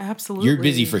not, absolutely, you're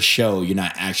busy for show. You're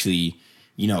not actually,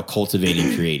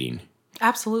 cultivating, creating.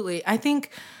 Absolutely. I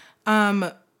think,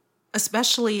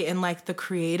 especially in like the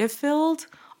creative field,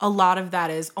 a lot of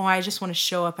that is, I just want to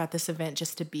show up at this event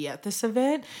just to be at this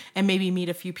event and maybe meet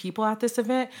a few people at this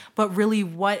event. But really,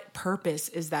 what purpose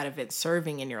is that event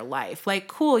serving in your life? Like,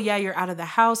 cool, yeah, you're out of the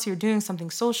house, you're doing something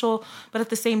social, but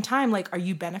at the same time, like, are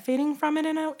you benefiting from it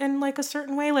in like a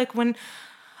certain way? Like when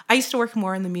I used to work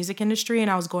more in the music industry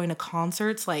and I was going to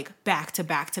concerts like back to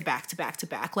back to back to back to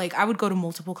back. Like I would go to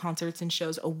multiple concerts and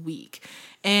shows a week.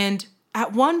 And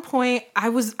at one point, I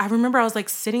remember I was like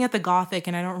sitting at the Gothic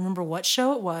and I don't remember what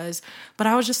show it was, but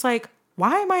I was just like,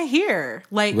 why am I here?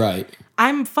 Like, right.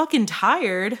 I'm fucking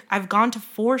tired. I've gone to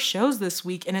 4 shows this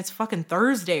week and it's fucking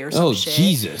Thursday or some shit. Oh,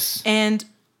 Jesus. And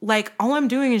like, all I'm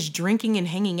doing is drinking and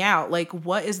hanging out. Like,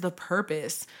 what is the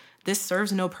purpose? this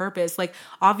serves no purpose. Like,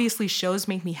 obviously shows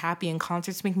make me happy and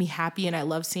concerts make me happy, and I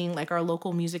love seeing like our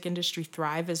local music industry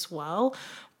thrive as well.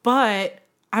 But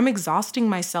I'm exhausting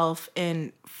myself,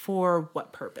 and for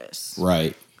what purpose?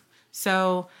 Right.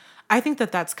 So I think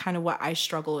that that's kind of what I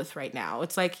struggle with right now.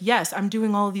 It's like, yes, I'm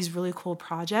doing all of these really cool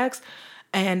projects,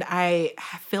 and I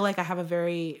feel like I have a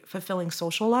very fulfilling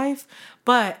social life,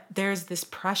 but there's this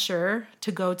pressure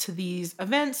to go to these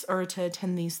events or to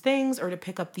attend these things or to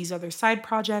pick up these other side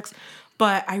projects.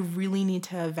 But I really need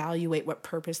to evaluate what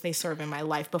purpose they serve in my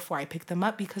life before I pick them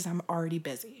up, because I'm already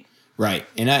busy. Right.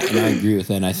 And I agree with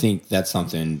that. And I think that's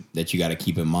something that you got to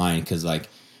keep in mind, because like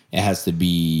it has to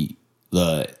be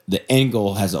the end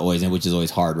goal has always, and which is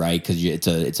always hard, right? Because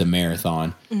it's a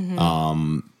marathon.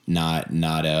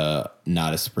 Not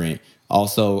a sprint.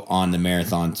 Also, on the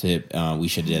marathon tip, we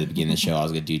should have at the beginning of the show. I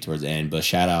was gonna do towards the end, but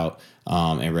shout out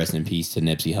and rest in peace to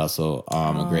Nipsey Hussle,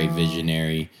 a great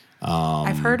visionary.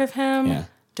 I've heard of him. Yeah.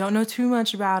 Don't know too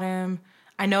much about him.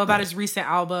 I know about his recent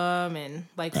album and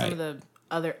like some of the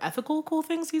other ethical cool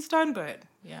things he's done, but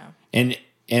yeah. And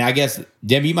I guess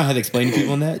Debbie, you might have to explain to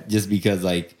people on that, just because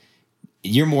like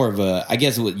you're more of a, I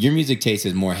guess what your music taste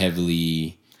is more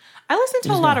heavily. I listen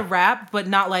to a lot of rap, but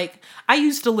not like, I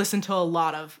used to listen to a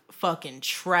lot of fucking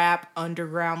trap,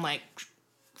 underground, like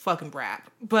fucking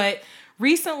rap. But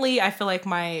recently I feel like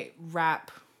my rap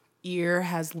ear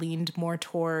has leaned more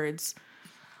towards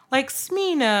like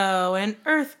Smino and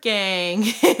Earth Gang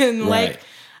and like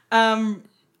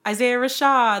Isaiah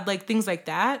Rashad, like things like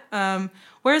that.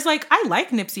 Whereas like I like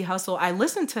Nipsey Hussle. I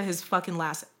listened to his fucking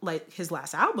last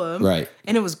album, Right,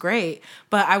 and it was great,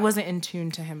 but I wasn't in tune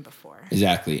to him before.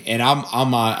 Exactly, and I'm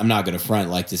not gonna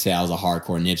front like to say I was a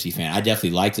hardcore Nipsey fan. I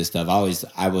definitely liked his stuff.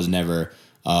 I was never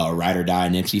a ride or die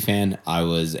Nipsey fan. I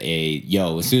was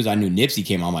as soon as I knew Nipsey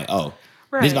came, I'm like, oh,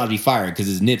 this is about to be fired because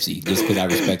it's Nipsey. Just because I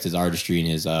respect his artistry and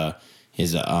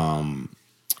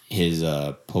his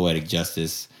poetic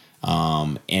justice.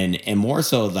 And more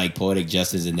so like poetic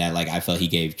justice in that like I felt he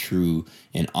gave true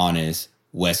and honest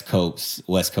West Coast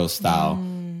style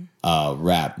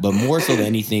rap, but more so than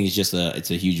anything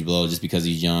it's a huge blow just because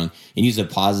he's young and he's a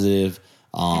positive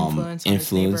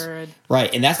influence.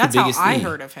 Right, and that's the biggest how I thing.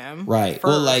 heard of him, right? First,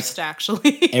 well, like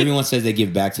actually, everyone says they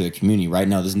give back to the community. Right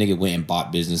now, this nigga went and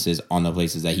bought businesses on the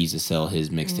places that he used to sell his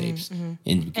mixtapes,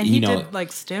 and he did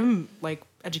like STEM like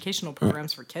educational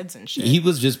programs for kids and shit. He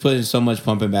was just putting so much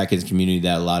pumping back his community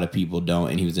that a lot of people don't,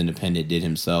 and he was independent, did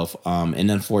himself. And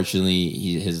unfortunately,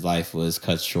 his life was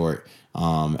cut short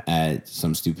at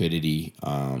some stupidity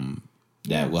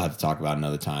that we'll have to talk about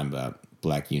another time about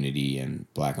Black unity and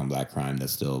Black on Black crime.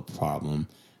 That's still a problem.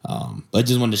 But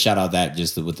just wanted to shout out that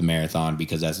just with the marathon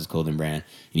because that's his clothing brand,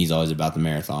 and he's always about the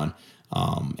marathon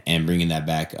and bringing that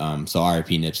back. So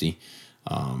R.I.P. Nipsey.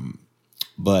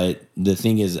 But the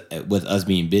thing is, with us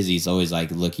being busy, it's always like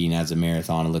looking as a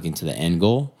marathon and looking to the end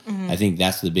goal. I think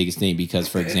that's the biggest thing because,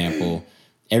 for example,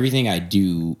 everything I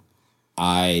do,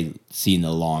 I see in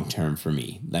the long term for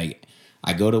me. Like,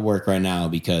 I go to work right now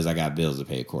because I got bills to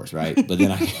pay, of course, right? But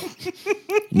then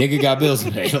nigga got bills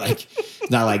to pay. Like, it's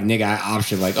not like nigga I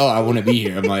option like, oh, I want to be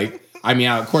here. I'm like, I mean,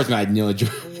 of course, I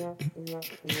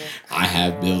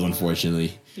have bills,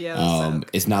 unfortunately. Yeah.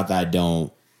 It's not that I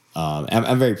don't.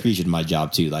 I'm very appreciative of my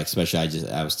job too. Like, especially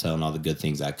I was telling all the good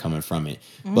things that coming from it.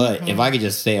 But if I could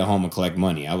just stay at home and collect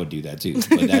money, I would do that too.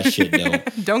 But that shit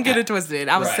don't get it twisted.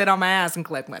 I would sit on my ass and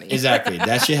collect money. Exactly.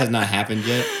 That shit has not happened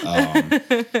yet.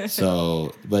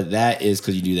 But that is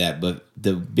because you do that. But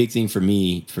the big thing for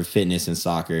me for fitness and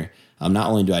soccer, not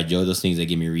only do I enjoy those things that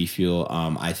give me refuel,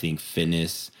 I think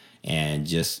fitness and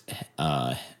just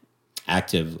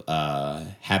active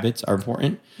habits are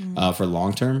important for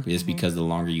long term, just because the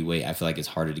longer you wait, I feel like it's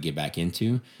harder to get back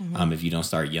into. If you don't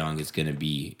start young, it's going to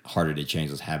be harder to change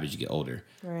those habits as you get older.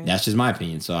 Right. That's just my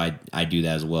opinion. So I do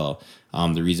that as well.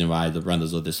 The reason why I run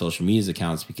those other social media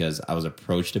accounts because I was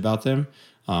approached about them.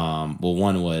 Well,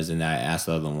 one was, and I asked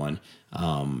the other one.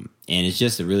 And it's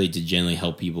just to generally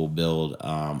help people build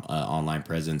an online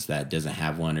presence that doesn't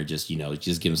have one, or just give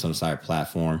them some sort of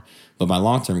platform. But my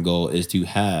long term goal is to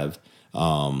have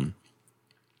my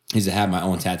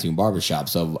own tattoo and barbershop.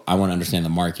 So I want to understand the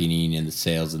marketing and the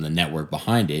sales and the network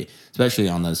behind it, especially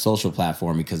on the social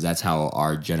platform, because that's how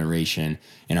our generation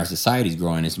and our society is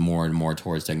growing. It's more and more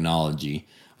towards technology.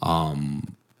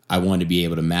 I want to be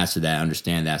able to master that,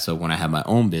 understand that. So when I have my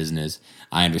own business,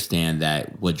 I understand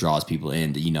that what draws people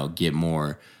in to, get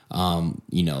more,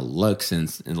 looks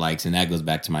and likes. And that goes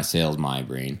back to my sales mind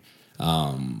brain.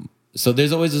 So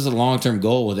there's always just a long-term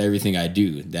goal with everything I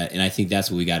do, and I think that's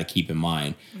what we got to keep in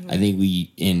mind. I think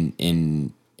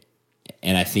and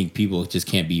I think people just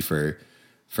can't be for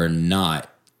not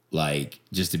like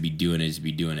just to be doing it,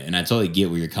 and I totally get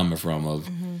where you're coming from. Of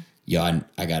yo,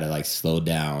 I gotta like slow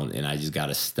down, and I just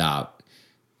gotta stop,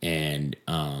 and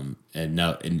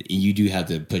you do have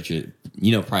to put your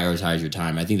prioritize your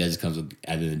time. I think that just comes with, at the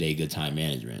end of the day, good time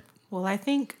management. Well, I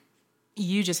think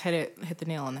you just hit the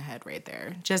nail on the head right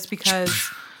there. Just because,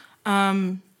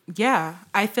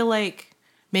 I feel like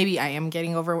maybe I am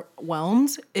getting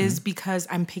overwhelmed is because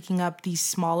I'm picking up these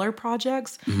smaller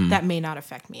projects that may not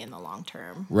affect me in the long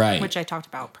term. Right. Which I talked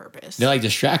about purpose. They're like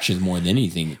distractions more than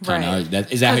anything. Right.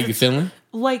 Is that how you're feeling?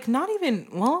 Like not even,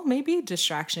 well, maybe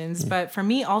distractions, but for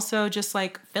me also just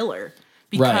like filler.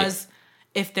 Because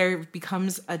if there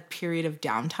becomes a period of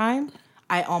downtime,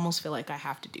 I almost feel like I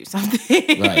have to do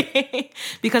something. Right.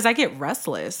 Because I get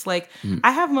restless. Like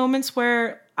I have moments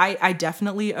where I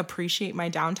definitely appreciate my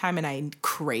downtime and I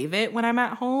crave it when I'm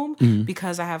at home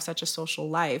because I have such a social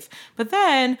life. But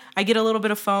then I get a little bit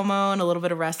of FOMO and a little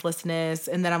bit of restlessness.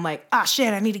 And then I'm like, oh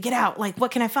shit, I need to get out. Like, what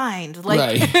can I find?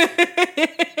 Like,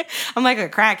 I'm like a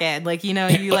crackhead. Like, you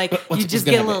like, you just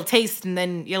get a little taste and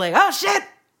then you're like, oh shit,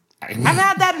 I've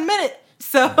had that in a minute.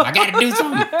 So I gotta do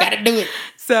something. Gotta do it.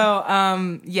 So,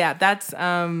 that's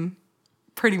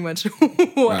pretty much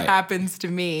what happens to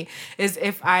me is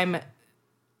if I'm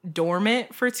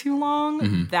dormant for too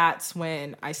long, that's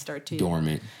when I start to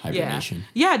dormant hibernation.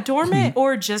 Yeah, dormant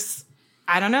or just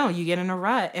I don't know, you get in a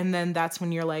rut and then that's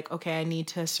when you're like, okay, I need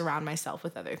to surround myself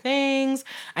with other things.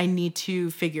 I need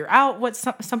to figure out what's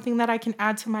something that I can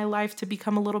add to my life to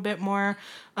become a little bit more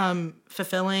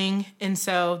fulfilling. And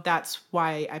so that's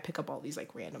why I pick up all these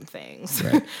like random things.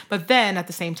 Right. But then at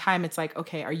the same time, it's like,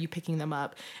 okay, are you picking them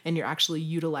up and you're actually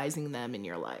utilizing them in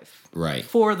your life? Right.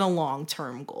 For the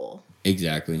long-term goal.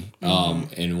 Exactly.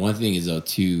 And one thing is though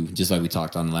too, just like we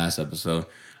talked on the last episode,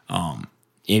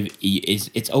 if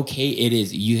it's okay, it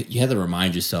is you have to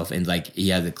remind yourself and like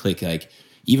you have to click, like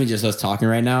even just us talking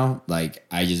right now, like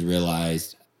I just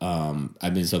realized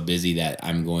I've been so busy that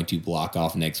I'm going to block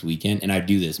off next weekend, and I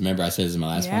do this. Remember I said this in my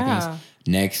last podcast.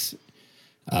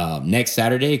 Next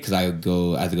Saturday, because I have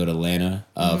to go to Atlanta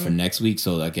for next week.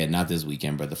 So again, not this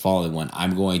weekend, but the following one,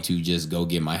 I'm going to just go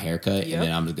get my haircut, and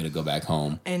then I'm just gonna go back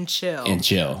home and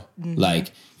chill.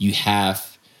 Like you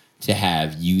have to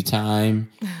have you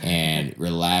time and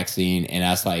relaxing, and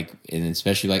that's like, and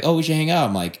especially like, oh, we should hang out.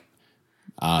 I'm like,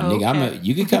 nigga,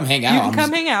 you can come hang out. You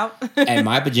can hang out in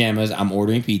my pajamas. I'm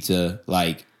ordering pizza.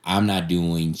 Like I'm not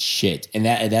doing shit, and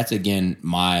that's again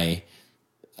my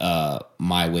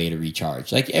way to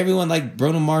recharge. Like everyone, like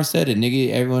Bruno Mars said it,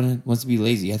 nigga. Everyone wants to be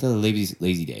lazy. I thought a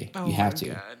lazy day. You have to.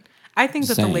 God. I think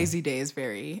that the lazy day is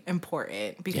very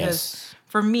important because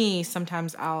for me,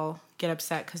 sometimes I'll get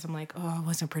upset because I'm like, oh, I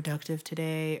wasn't productive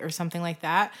today or something like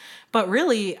that. But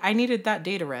really, I needed that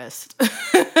day to rest.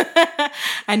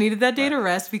 I needed that day to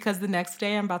rest because the next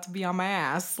day I'm about to be on my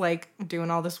ass, like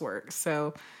doing all this work.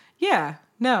 So yeah,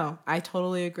 no, I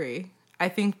totally agree. I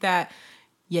think that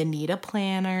you need a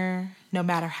planner, no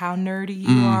matter how nerdy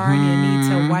you are, and you need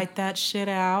to wipe that shit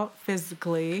out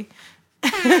physically.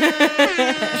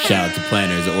 Shout out to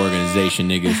planners, an organization,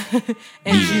 niggas.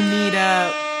 And you need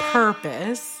a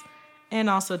purpose, and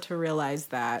also to realize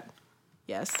that,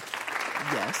 yes,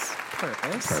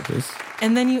 purpose.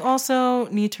 And then you also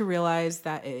need to realize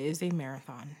that it is a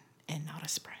marathon and not a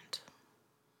sprint.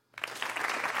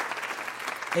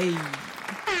 Hey.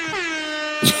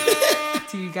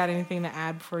 Do you got anything to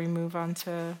add before we move on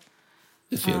to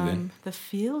the feel good? The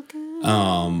feel good.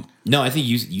 No, I think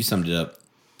you summed it up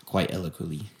quite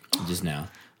eloquently just now.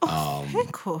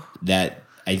 Cool. That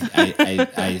I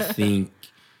think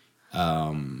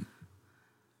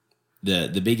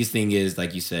the biggest thing is,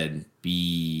 like you said,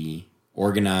 be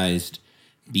organized,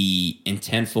 be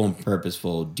intentful and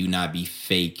purposeful. Do not be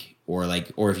fake or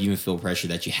if you even feel pressure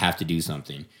that you have to do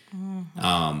something.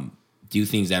 Do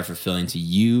things that are fulfilling to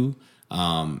you,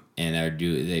 and that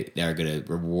are going to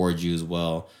reward you as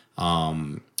well.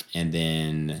 And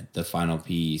then the final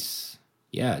piece,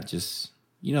 just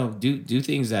do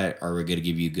things that are going to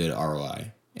give you good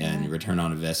ROI and return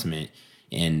on investment.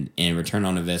 And return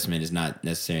on investment is not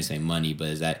necessarily saying money, but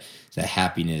is that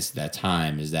happiness, that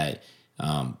time, is that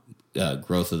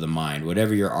growth of the mind.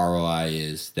 Whatever your ROI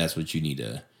is, that's what you need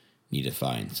to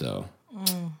find. So,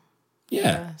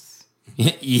 yes.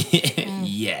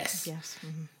 Yes.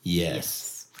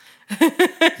 Yes.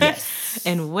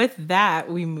 And with that,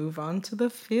 we move on to the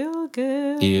feel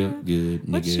good. Feel good.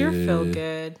 What's your feel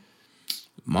good?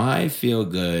 My feel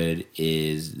good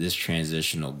is this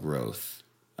transitional growth.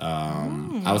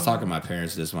 I was talking to my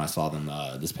parents this when I saw them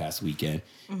this past weekend,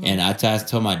 and I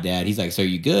told my dad, he's like, "So are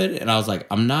you good?" And I was like,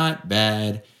 "I'm not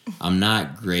bad. I'm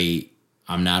not great.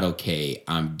 I'm not okay.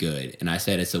 I'm good. And I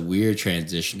said it's a weird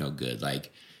transitional good.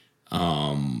 Like,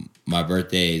 my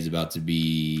birthday is about to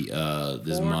be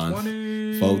this month.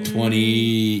 420.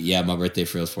 Yeah, my birthday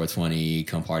feels 420.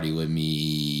 Come party with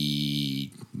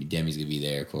me. Demi's gonna be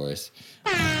there, of course.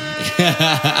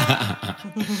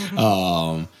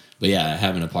 But yeah,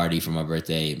 having a party for my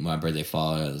birthday. My birthday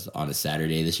falls on a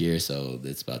Saturday this year, so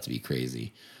it's about to be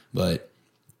crazy. But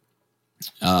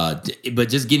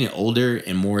just getting older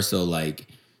and more so like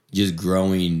just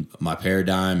growing my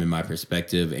paradigm and my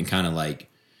perspective, and kind of like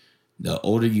the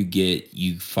older you get,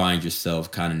 you find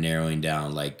yourself kind of narrowing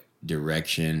down like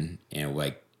direction and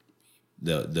like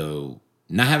the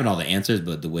not having all the answers,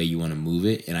 but the way you want to move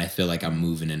it. And I feel like I'm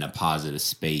moving in a positive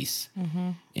space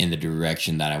in the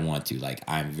direction that I want to. Like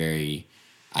I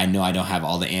know I don't have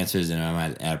all the answers and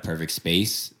I'm at a perfect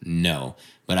space. No,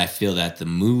 but I feel that the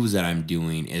moves that I'm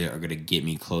doing are going to get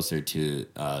me closer to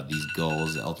these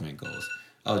goals, the ultimate goals.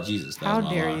 Oh, Jesus. That was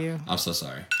my dare alarm. you? I'm so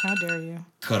sorry. How dare you?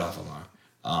 Cut off alarm.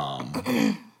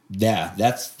 Yeah,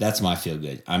 that's my feel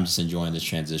good. I'm just enjoying this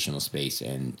transitional space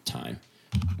and time.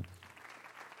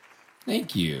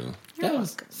 Thank you. That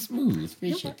was smooth.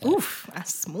 Appreciate that. Oof,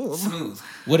 that's smooth.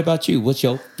 What about you? What's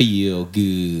your feel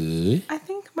good? I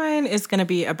think mine is going to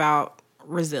be about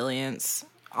resilience.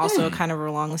 Also kind of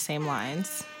along the same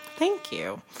lines. Thank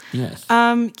you. Yes.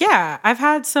 Yeah, I've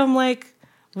had some like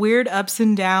weird ups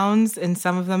and downs, and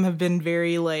some of them have been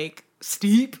very like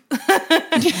steep.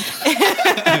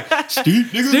 Steep,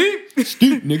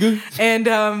 nigga.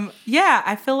 And yeah,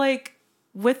 I feel like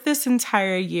with this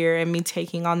entire year and me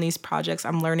taking on these projects,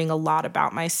 I'm learning a lot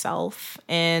about myself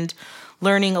and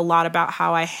learning a lot about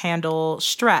how I handle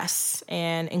stress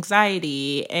and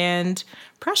anxiety and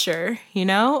pressure, you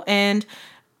know, and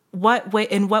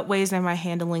in what ways am I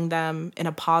handling them in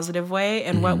a positive way,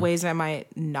 and what ways am I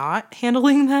not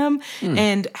handling them,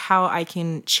 and how I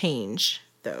can change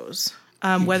those.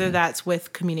 Whether that's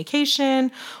with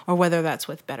communication, or whether that's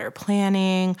with better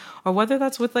planning, or whether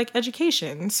that's with like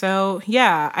education. So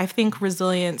yeah, I think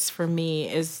resilience for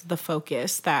me is the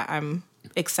focus that I'm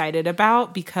excited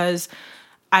about, because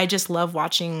I just love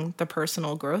watching the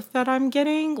personal growth that I'm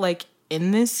getting like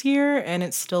in this year, and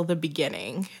it's still the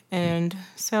beginning. And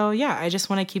so yeah, I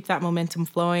just want to keep that momentum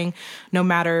flowing no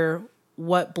matter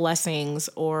what blessings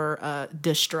or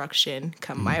destruction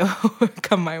come my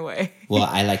way. Well,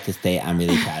 I like to say I'm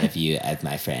really proud of you as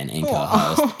my friend and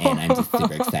co-host, and I'm just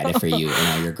super excited for you and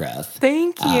all your growth.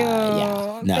 Thank you.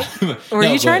 Yeah. No. Were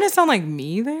you trying to sound like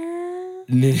me there?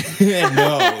 No.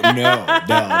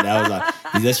 That was not.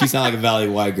 Does she sound like a Valley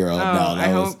White girl?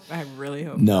 I really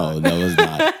hope. No, that was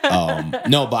not.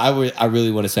 No, but I really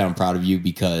want to say I'm proud of you,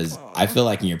 because I feel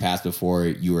like in your past before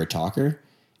you were a talker.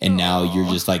 And now you're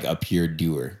just like a pure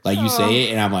doer. Like you say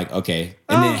it, and I'm like, okay.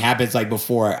 And then it happens like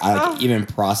before I like even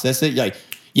process it. You're like,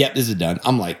 yep, this is done.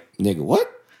 I'm like, nigga, what?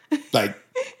 Like,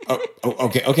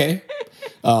 okay.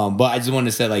 But I just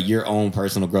wanted to say like your own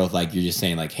personal growth. Like you're just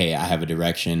saying like, hey, I have a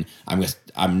direction. You're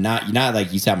not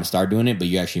like you said I'm gonna start doing it, but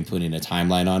you're actually putting a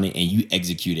timeline on it and you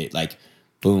execute it like,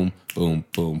 boom, boom,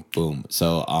 boom, boom.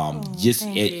 So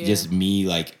just me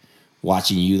like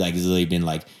watching you like has literally been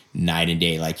like night and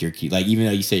day. Like like even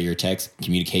though you say your text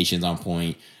communication's on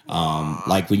point.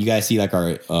 Like when you guys see like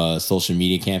our social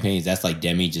media campaigns, that's like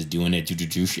Demi just doing it.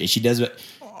 And she does it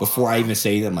before I even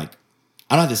say it. I'm like,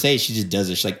 I don't have to say it. She just does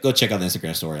it. She's like, go check out the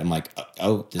Instagram story. I'm like,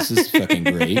 oh, this is fucking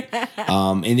great.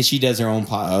 And then she does her own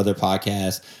other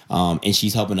podcast. And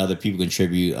she's helping other people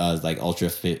contribute, like Ultra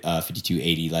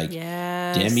 5280. Like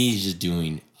yes. Demi is just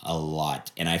doing a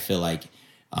lot. And I feel like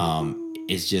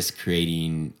it's just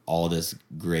creating all this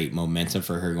great momentum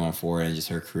for her going forward and just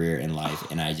her career and life.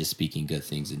 And I just speaking good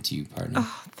things into you, partner.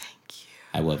 Oh, thank you.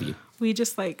 I love you. We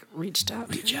just like reached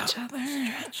out to each other.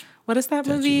 Stretch. What is that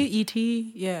movie?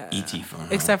 E.T.? Yeah. E.T.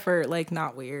 for except for like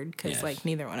not weird, because like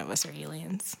neither one of us are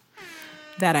aliens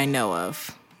that I know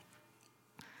of.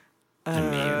 I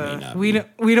may or may not we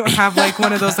don't have like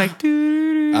one of those like.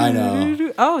 I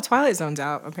know. Oh, Twilight Zone's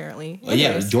out apparently. Well,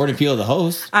 yeah, Jordan Peele, the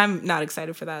host. I'm not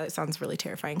excited for that. It sounds really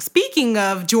terrifying. Speaking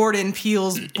of Jordan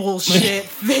Peele's bullshit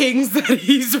things that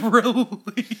he's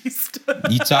released,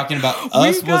 you talking about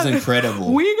Us was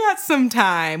incredible. We got some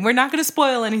time. We're not going to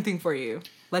spoil anything for you.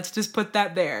 Let's just put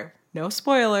that there. No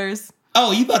spoilers.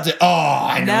 Oh, you about to? Oh,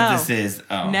 I know what this is.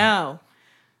 Oh. No,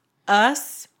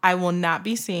 Us. I will not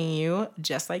be seeing you,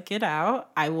 just like Get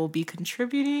Out. I will be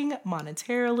contributing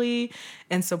monetarily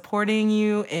and supporting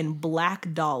you in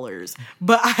black dollars,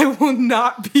 but I will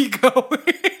not be going.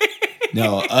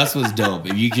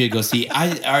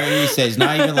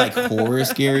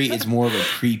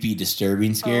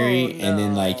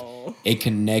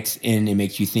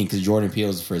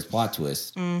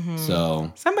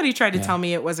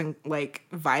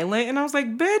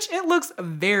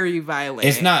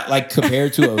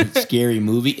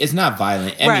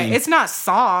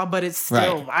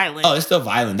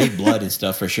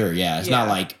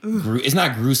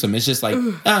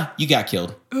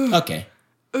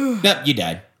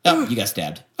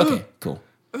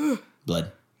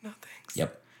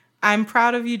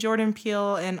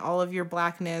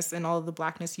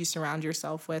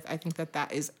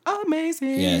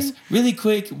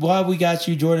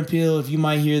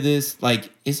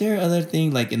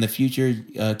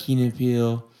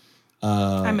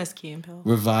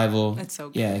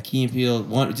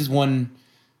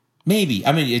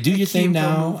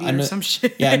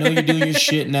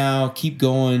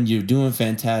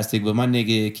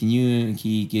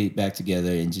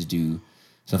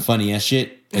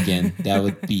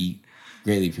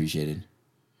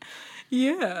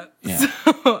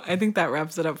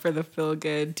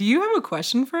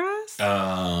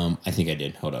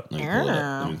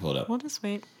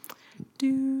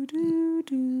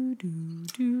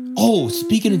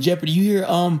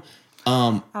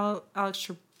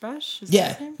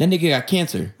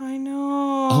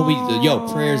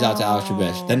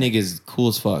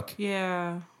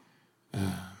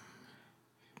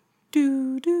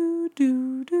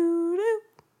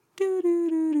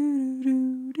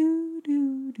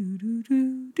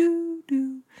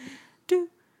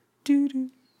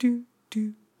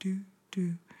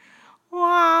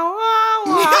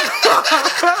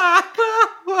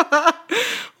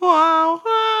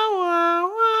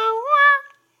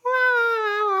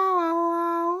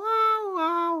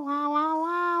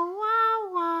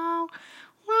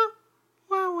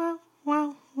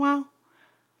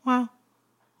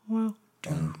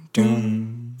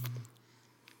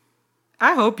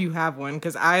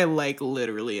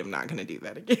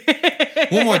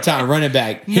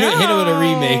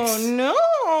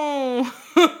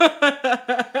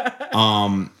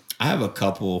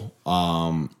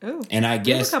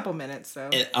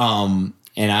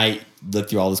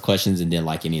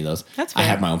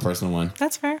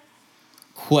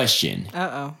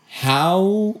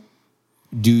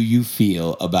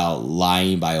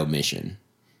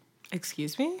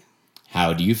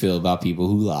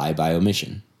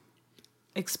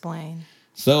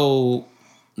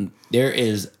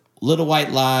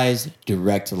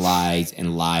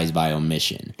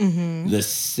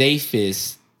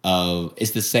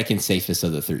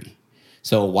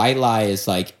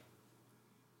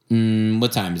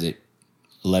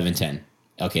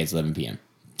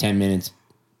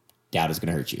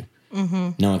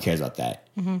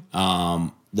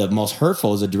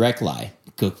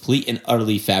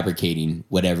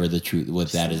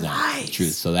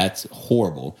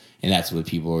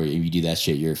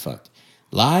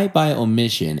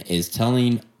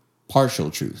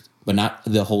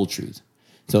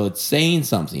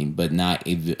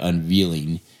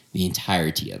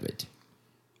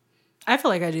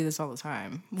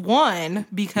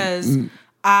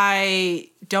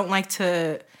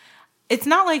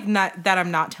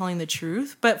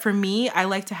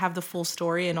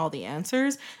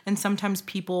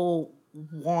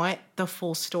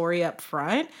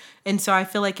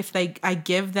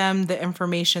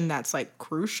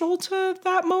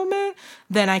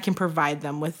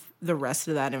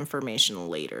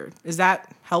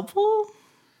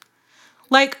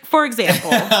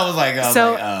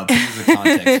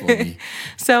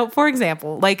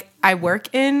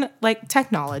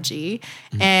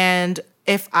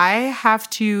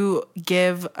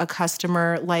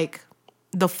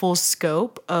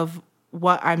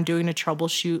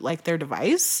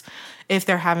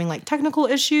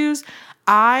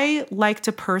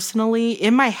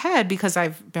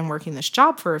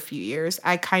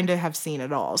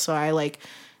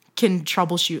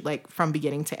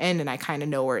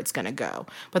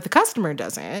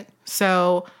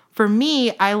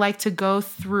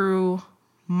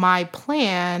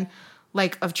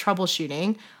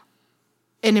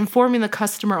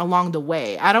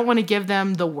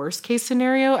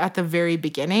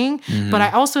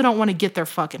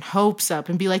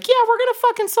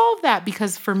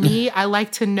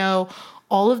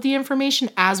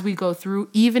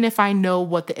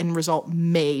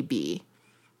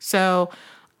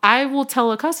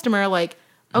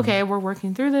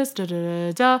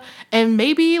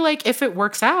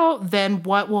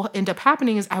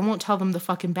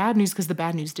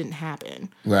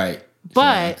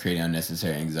 But creating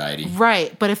unnecessary anxiety.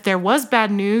 Right. But if there was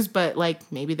bad news, but like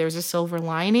maybe there's a silver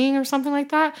lining or something like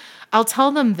that, I'll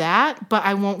tell them that, but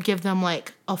I won't give them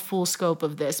like a full scope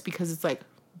of this because it's like,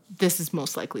 this is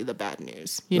most likely the bad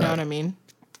news. You know what I mean?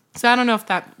 So I don't know if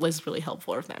that was really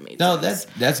helpful or if that made sense. No,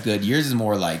 that's good. Yours is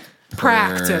more like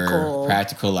practical,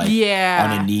 like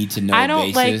on a need to know basis. I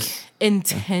don't like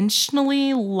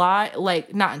intentionally lie,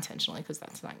 like not intentionally because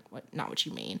that's not what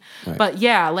you mean. Right. But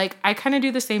yeah, like I kind of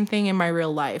do the same thing in my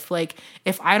real life. Like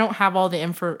if I don't have all the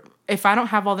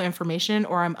information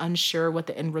or I'm unsure what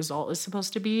the end result is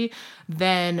supposed to be,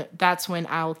 then that's when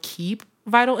I'll keep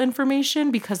vital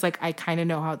information because like I kind of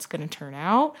know how it's going to turn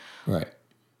out. Right.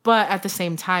 But at the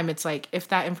same time, it's like if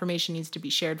that information needs to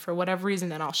be shared for whatever reason,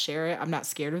 then I'll share it. I'm not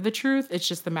scared of the truth. It's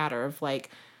just a matter of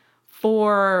like,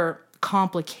 for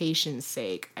complication's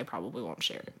sake, I probably won't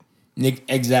share it.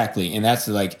 Exactly. And that's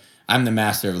like, I'm the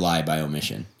master of lie by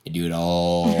omission. I do it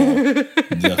all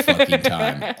the fucking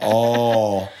time.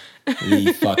 All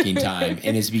the fucking time.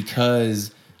 And it's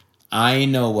because I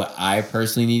know what I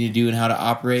personally need to do and how to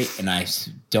operate. And I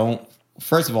don't,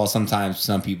 first of all, sometimes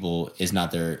some people, it's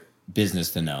not their business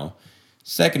to know.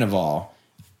 Second of all,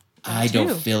 I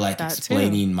don't feel like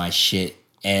explaining my shit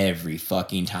every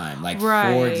fucking time. Like,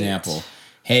 for example,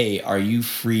 hey, are you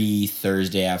free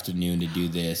Thursday afternoon to do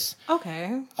this?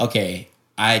 Okay.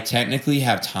 I technically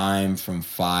have time from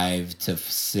 5 to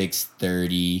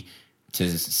 6:30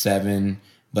 to 7,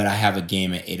 but I have a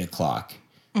game at 8 o'clock.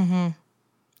 Mm-hmm.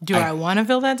 Do I want to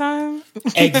fill that time?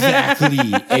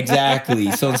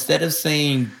 Exactly. So instead of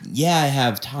saying, yeah, I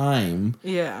have time.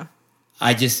 Yeah.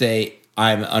 I just say,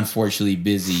 I'm unfortunately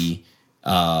busy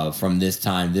from this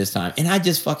time. And I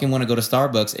just fucking want to go to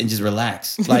Starbucks and just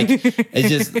relax. Like, it's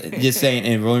just saying,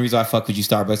 and the only reason I fuck with you,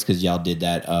 Starbucks, because y'all did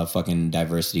that fucking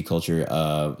diversity culture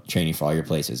training for all your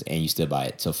places, and you stood by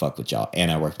it. So fuck with y'all. And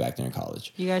I worked back there in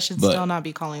college. You guys should still not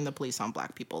be calling the police on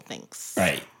black people. Thanks.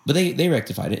 Right. But they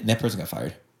rectified it, and that person got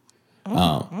fired.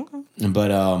 Okay.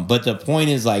 But the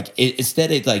point is like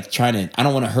instead of like trying to, I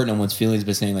don't want to hurt no one's feelings,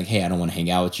 but saying like, hey, I don't want to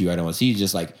hang out with you, I don't want to see you.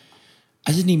 Just like,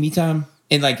 I just need me time,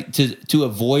 and like to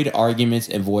avoid arguments,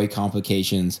 avoid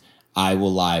complications, I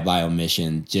will lie by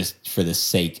omission just for the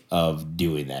sake of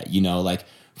doing that. You know, like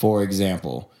for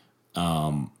example,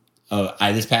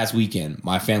 this past weekend,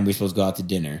 my family was supposed to go out to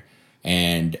dinner,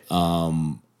 and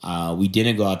we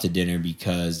didn't go out to dinner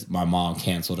because my mom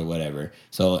canceled or whatever.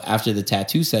 So after the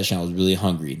tattoo session, I was really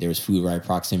hungry. There was food right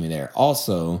proximity there.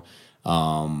 Also,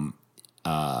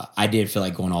 I didn't feel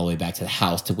like going all the way back to the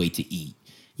house to wait to eat,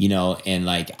 you know? And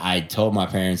like, I told my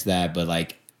parents that, but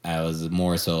like, I was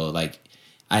more so like,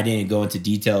 I didn't go into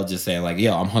detail, just saying like,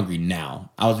 yo, I'm hungry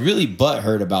now. I was really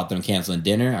butthurt about them canceling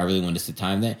dinner. I really wanted to sit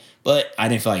time there, but I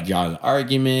didn't feel like drawing an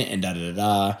argument and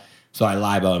da-da-da-da. So I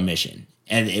lied about omission.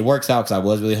 And it works out because I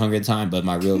was really hungry at the time, but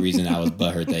my real reason I was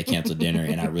butthurt that I canceled dinner,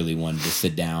 and I really wanted to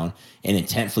sit down and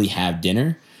intentfully have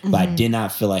dinner, but I did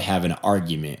not feel like having an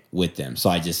argument with them. So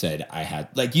I just said I had,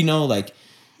 like, you know, like,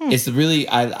 it's really,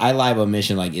 I lie about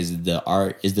omission, like, is the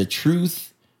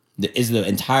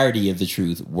entirety of the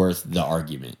truth worth the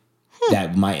argument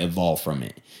that might evolve from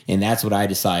it? And that's what I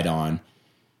decide on.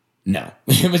 No.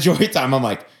 Majority of the time, I'm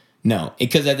like, no.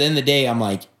 Because at the end of the day, I'm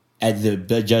like, at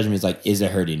the judgment is like, is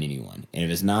it hurting anyone? And if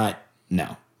it's not,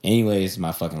 no. Anyways,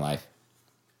 my fucking life.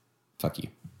 Fuck you.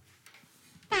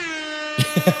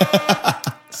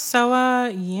 So,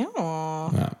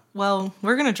 yeah. Well,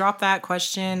 we're going to drop that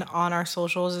question on our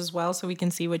socials as well so we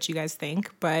can see what you guys think.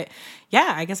 But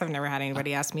yeah, I guess I've never had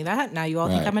anybody ask me that. Now you all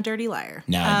think I'm a dirty liar.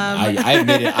 No, I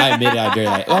admit it. I'm a dirty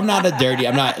liar. Well, I'm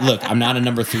not a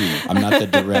number 3. I'm not a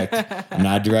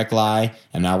direct lie.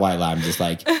 I'm not a white lie. I'm just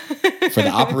like, for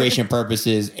the operation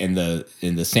purposes and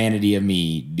the sanity of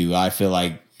me, do I feel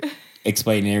like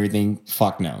explaining everything?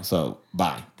 Fuck no. So,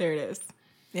 bye. There it is.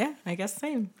 Yeah, I guess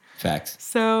same. Facts.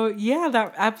 So, yeah,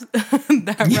 that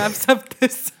wraps up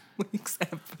this week's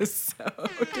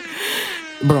episode.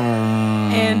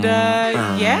 And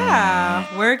yeah,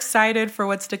 we're excited for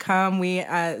what's to come.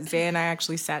 Zay and I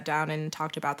actually sat down and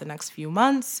talked about the next few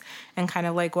months and kind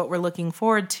of like what we're looking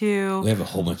forward to. We have a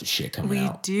whole bunch of shit coming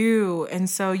out. We do. And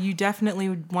so you definitely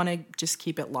want to just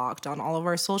keep it locked on all of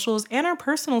our socials and our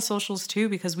personal socials too,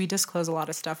 because we disclose a lot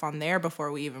of stuff on there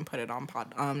before we even put it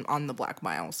on the Black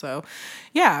Mile. So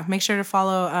yeah, make sure to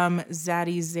follow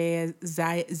Zaddy Zay.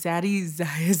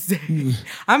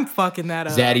 I'm fucking that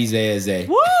up. Zaddy Zay.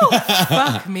 Woo!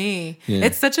 Fuck me. Yeah.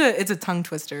 It's a tongue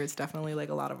twister. It's definitely like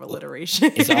a lot of alliteration.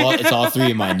 It's all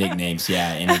 3 of my nicknames,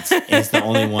 yeah, and it's the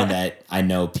only one that that I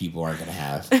know people aren't gonna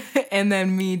have. And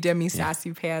then me, Demi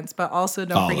Sassy Pants. But also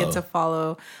don't forget to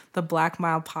follow the Black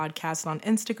Mile Podcast on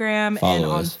Instagram and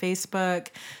on Facebook.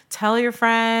 Tell your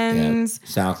friends.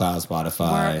 SoundCloud,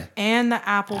 Spotify. And the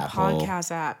Apple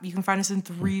Podcast app. You can find us in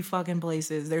 3 fucking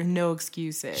places. There's no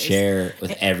excuses. Share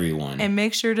with everyone. And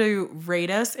make sure to rate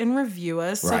us and review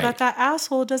us so that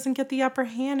asshole doesn't get the upper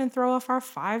hand and throw off our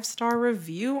 5-star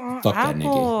review on Apple. That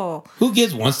nigga. Who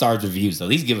gives 1-star reviews? At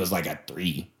least give us like a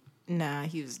 3. Nah,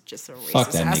 he was just a racist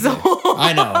Fuck that asshole. nigga.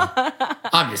 I know.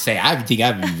 I'm just saying, I think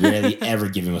I've rarely ever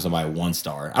given somebody 1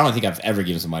 star. I don't think I've ever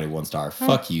given somebody 1 star.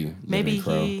 Fuck you. Maybe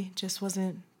he just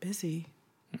wasn't busy.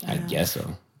 I guess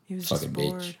so. He was fucking just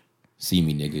bored. bitch. See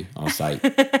me, nigga, on site.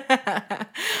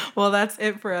 Well, that's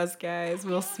it for us, guys.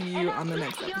 We'll see you on the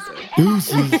next episode.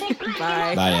 Deuces.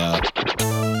 Bye. Bye,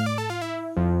 y'all.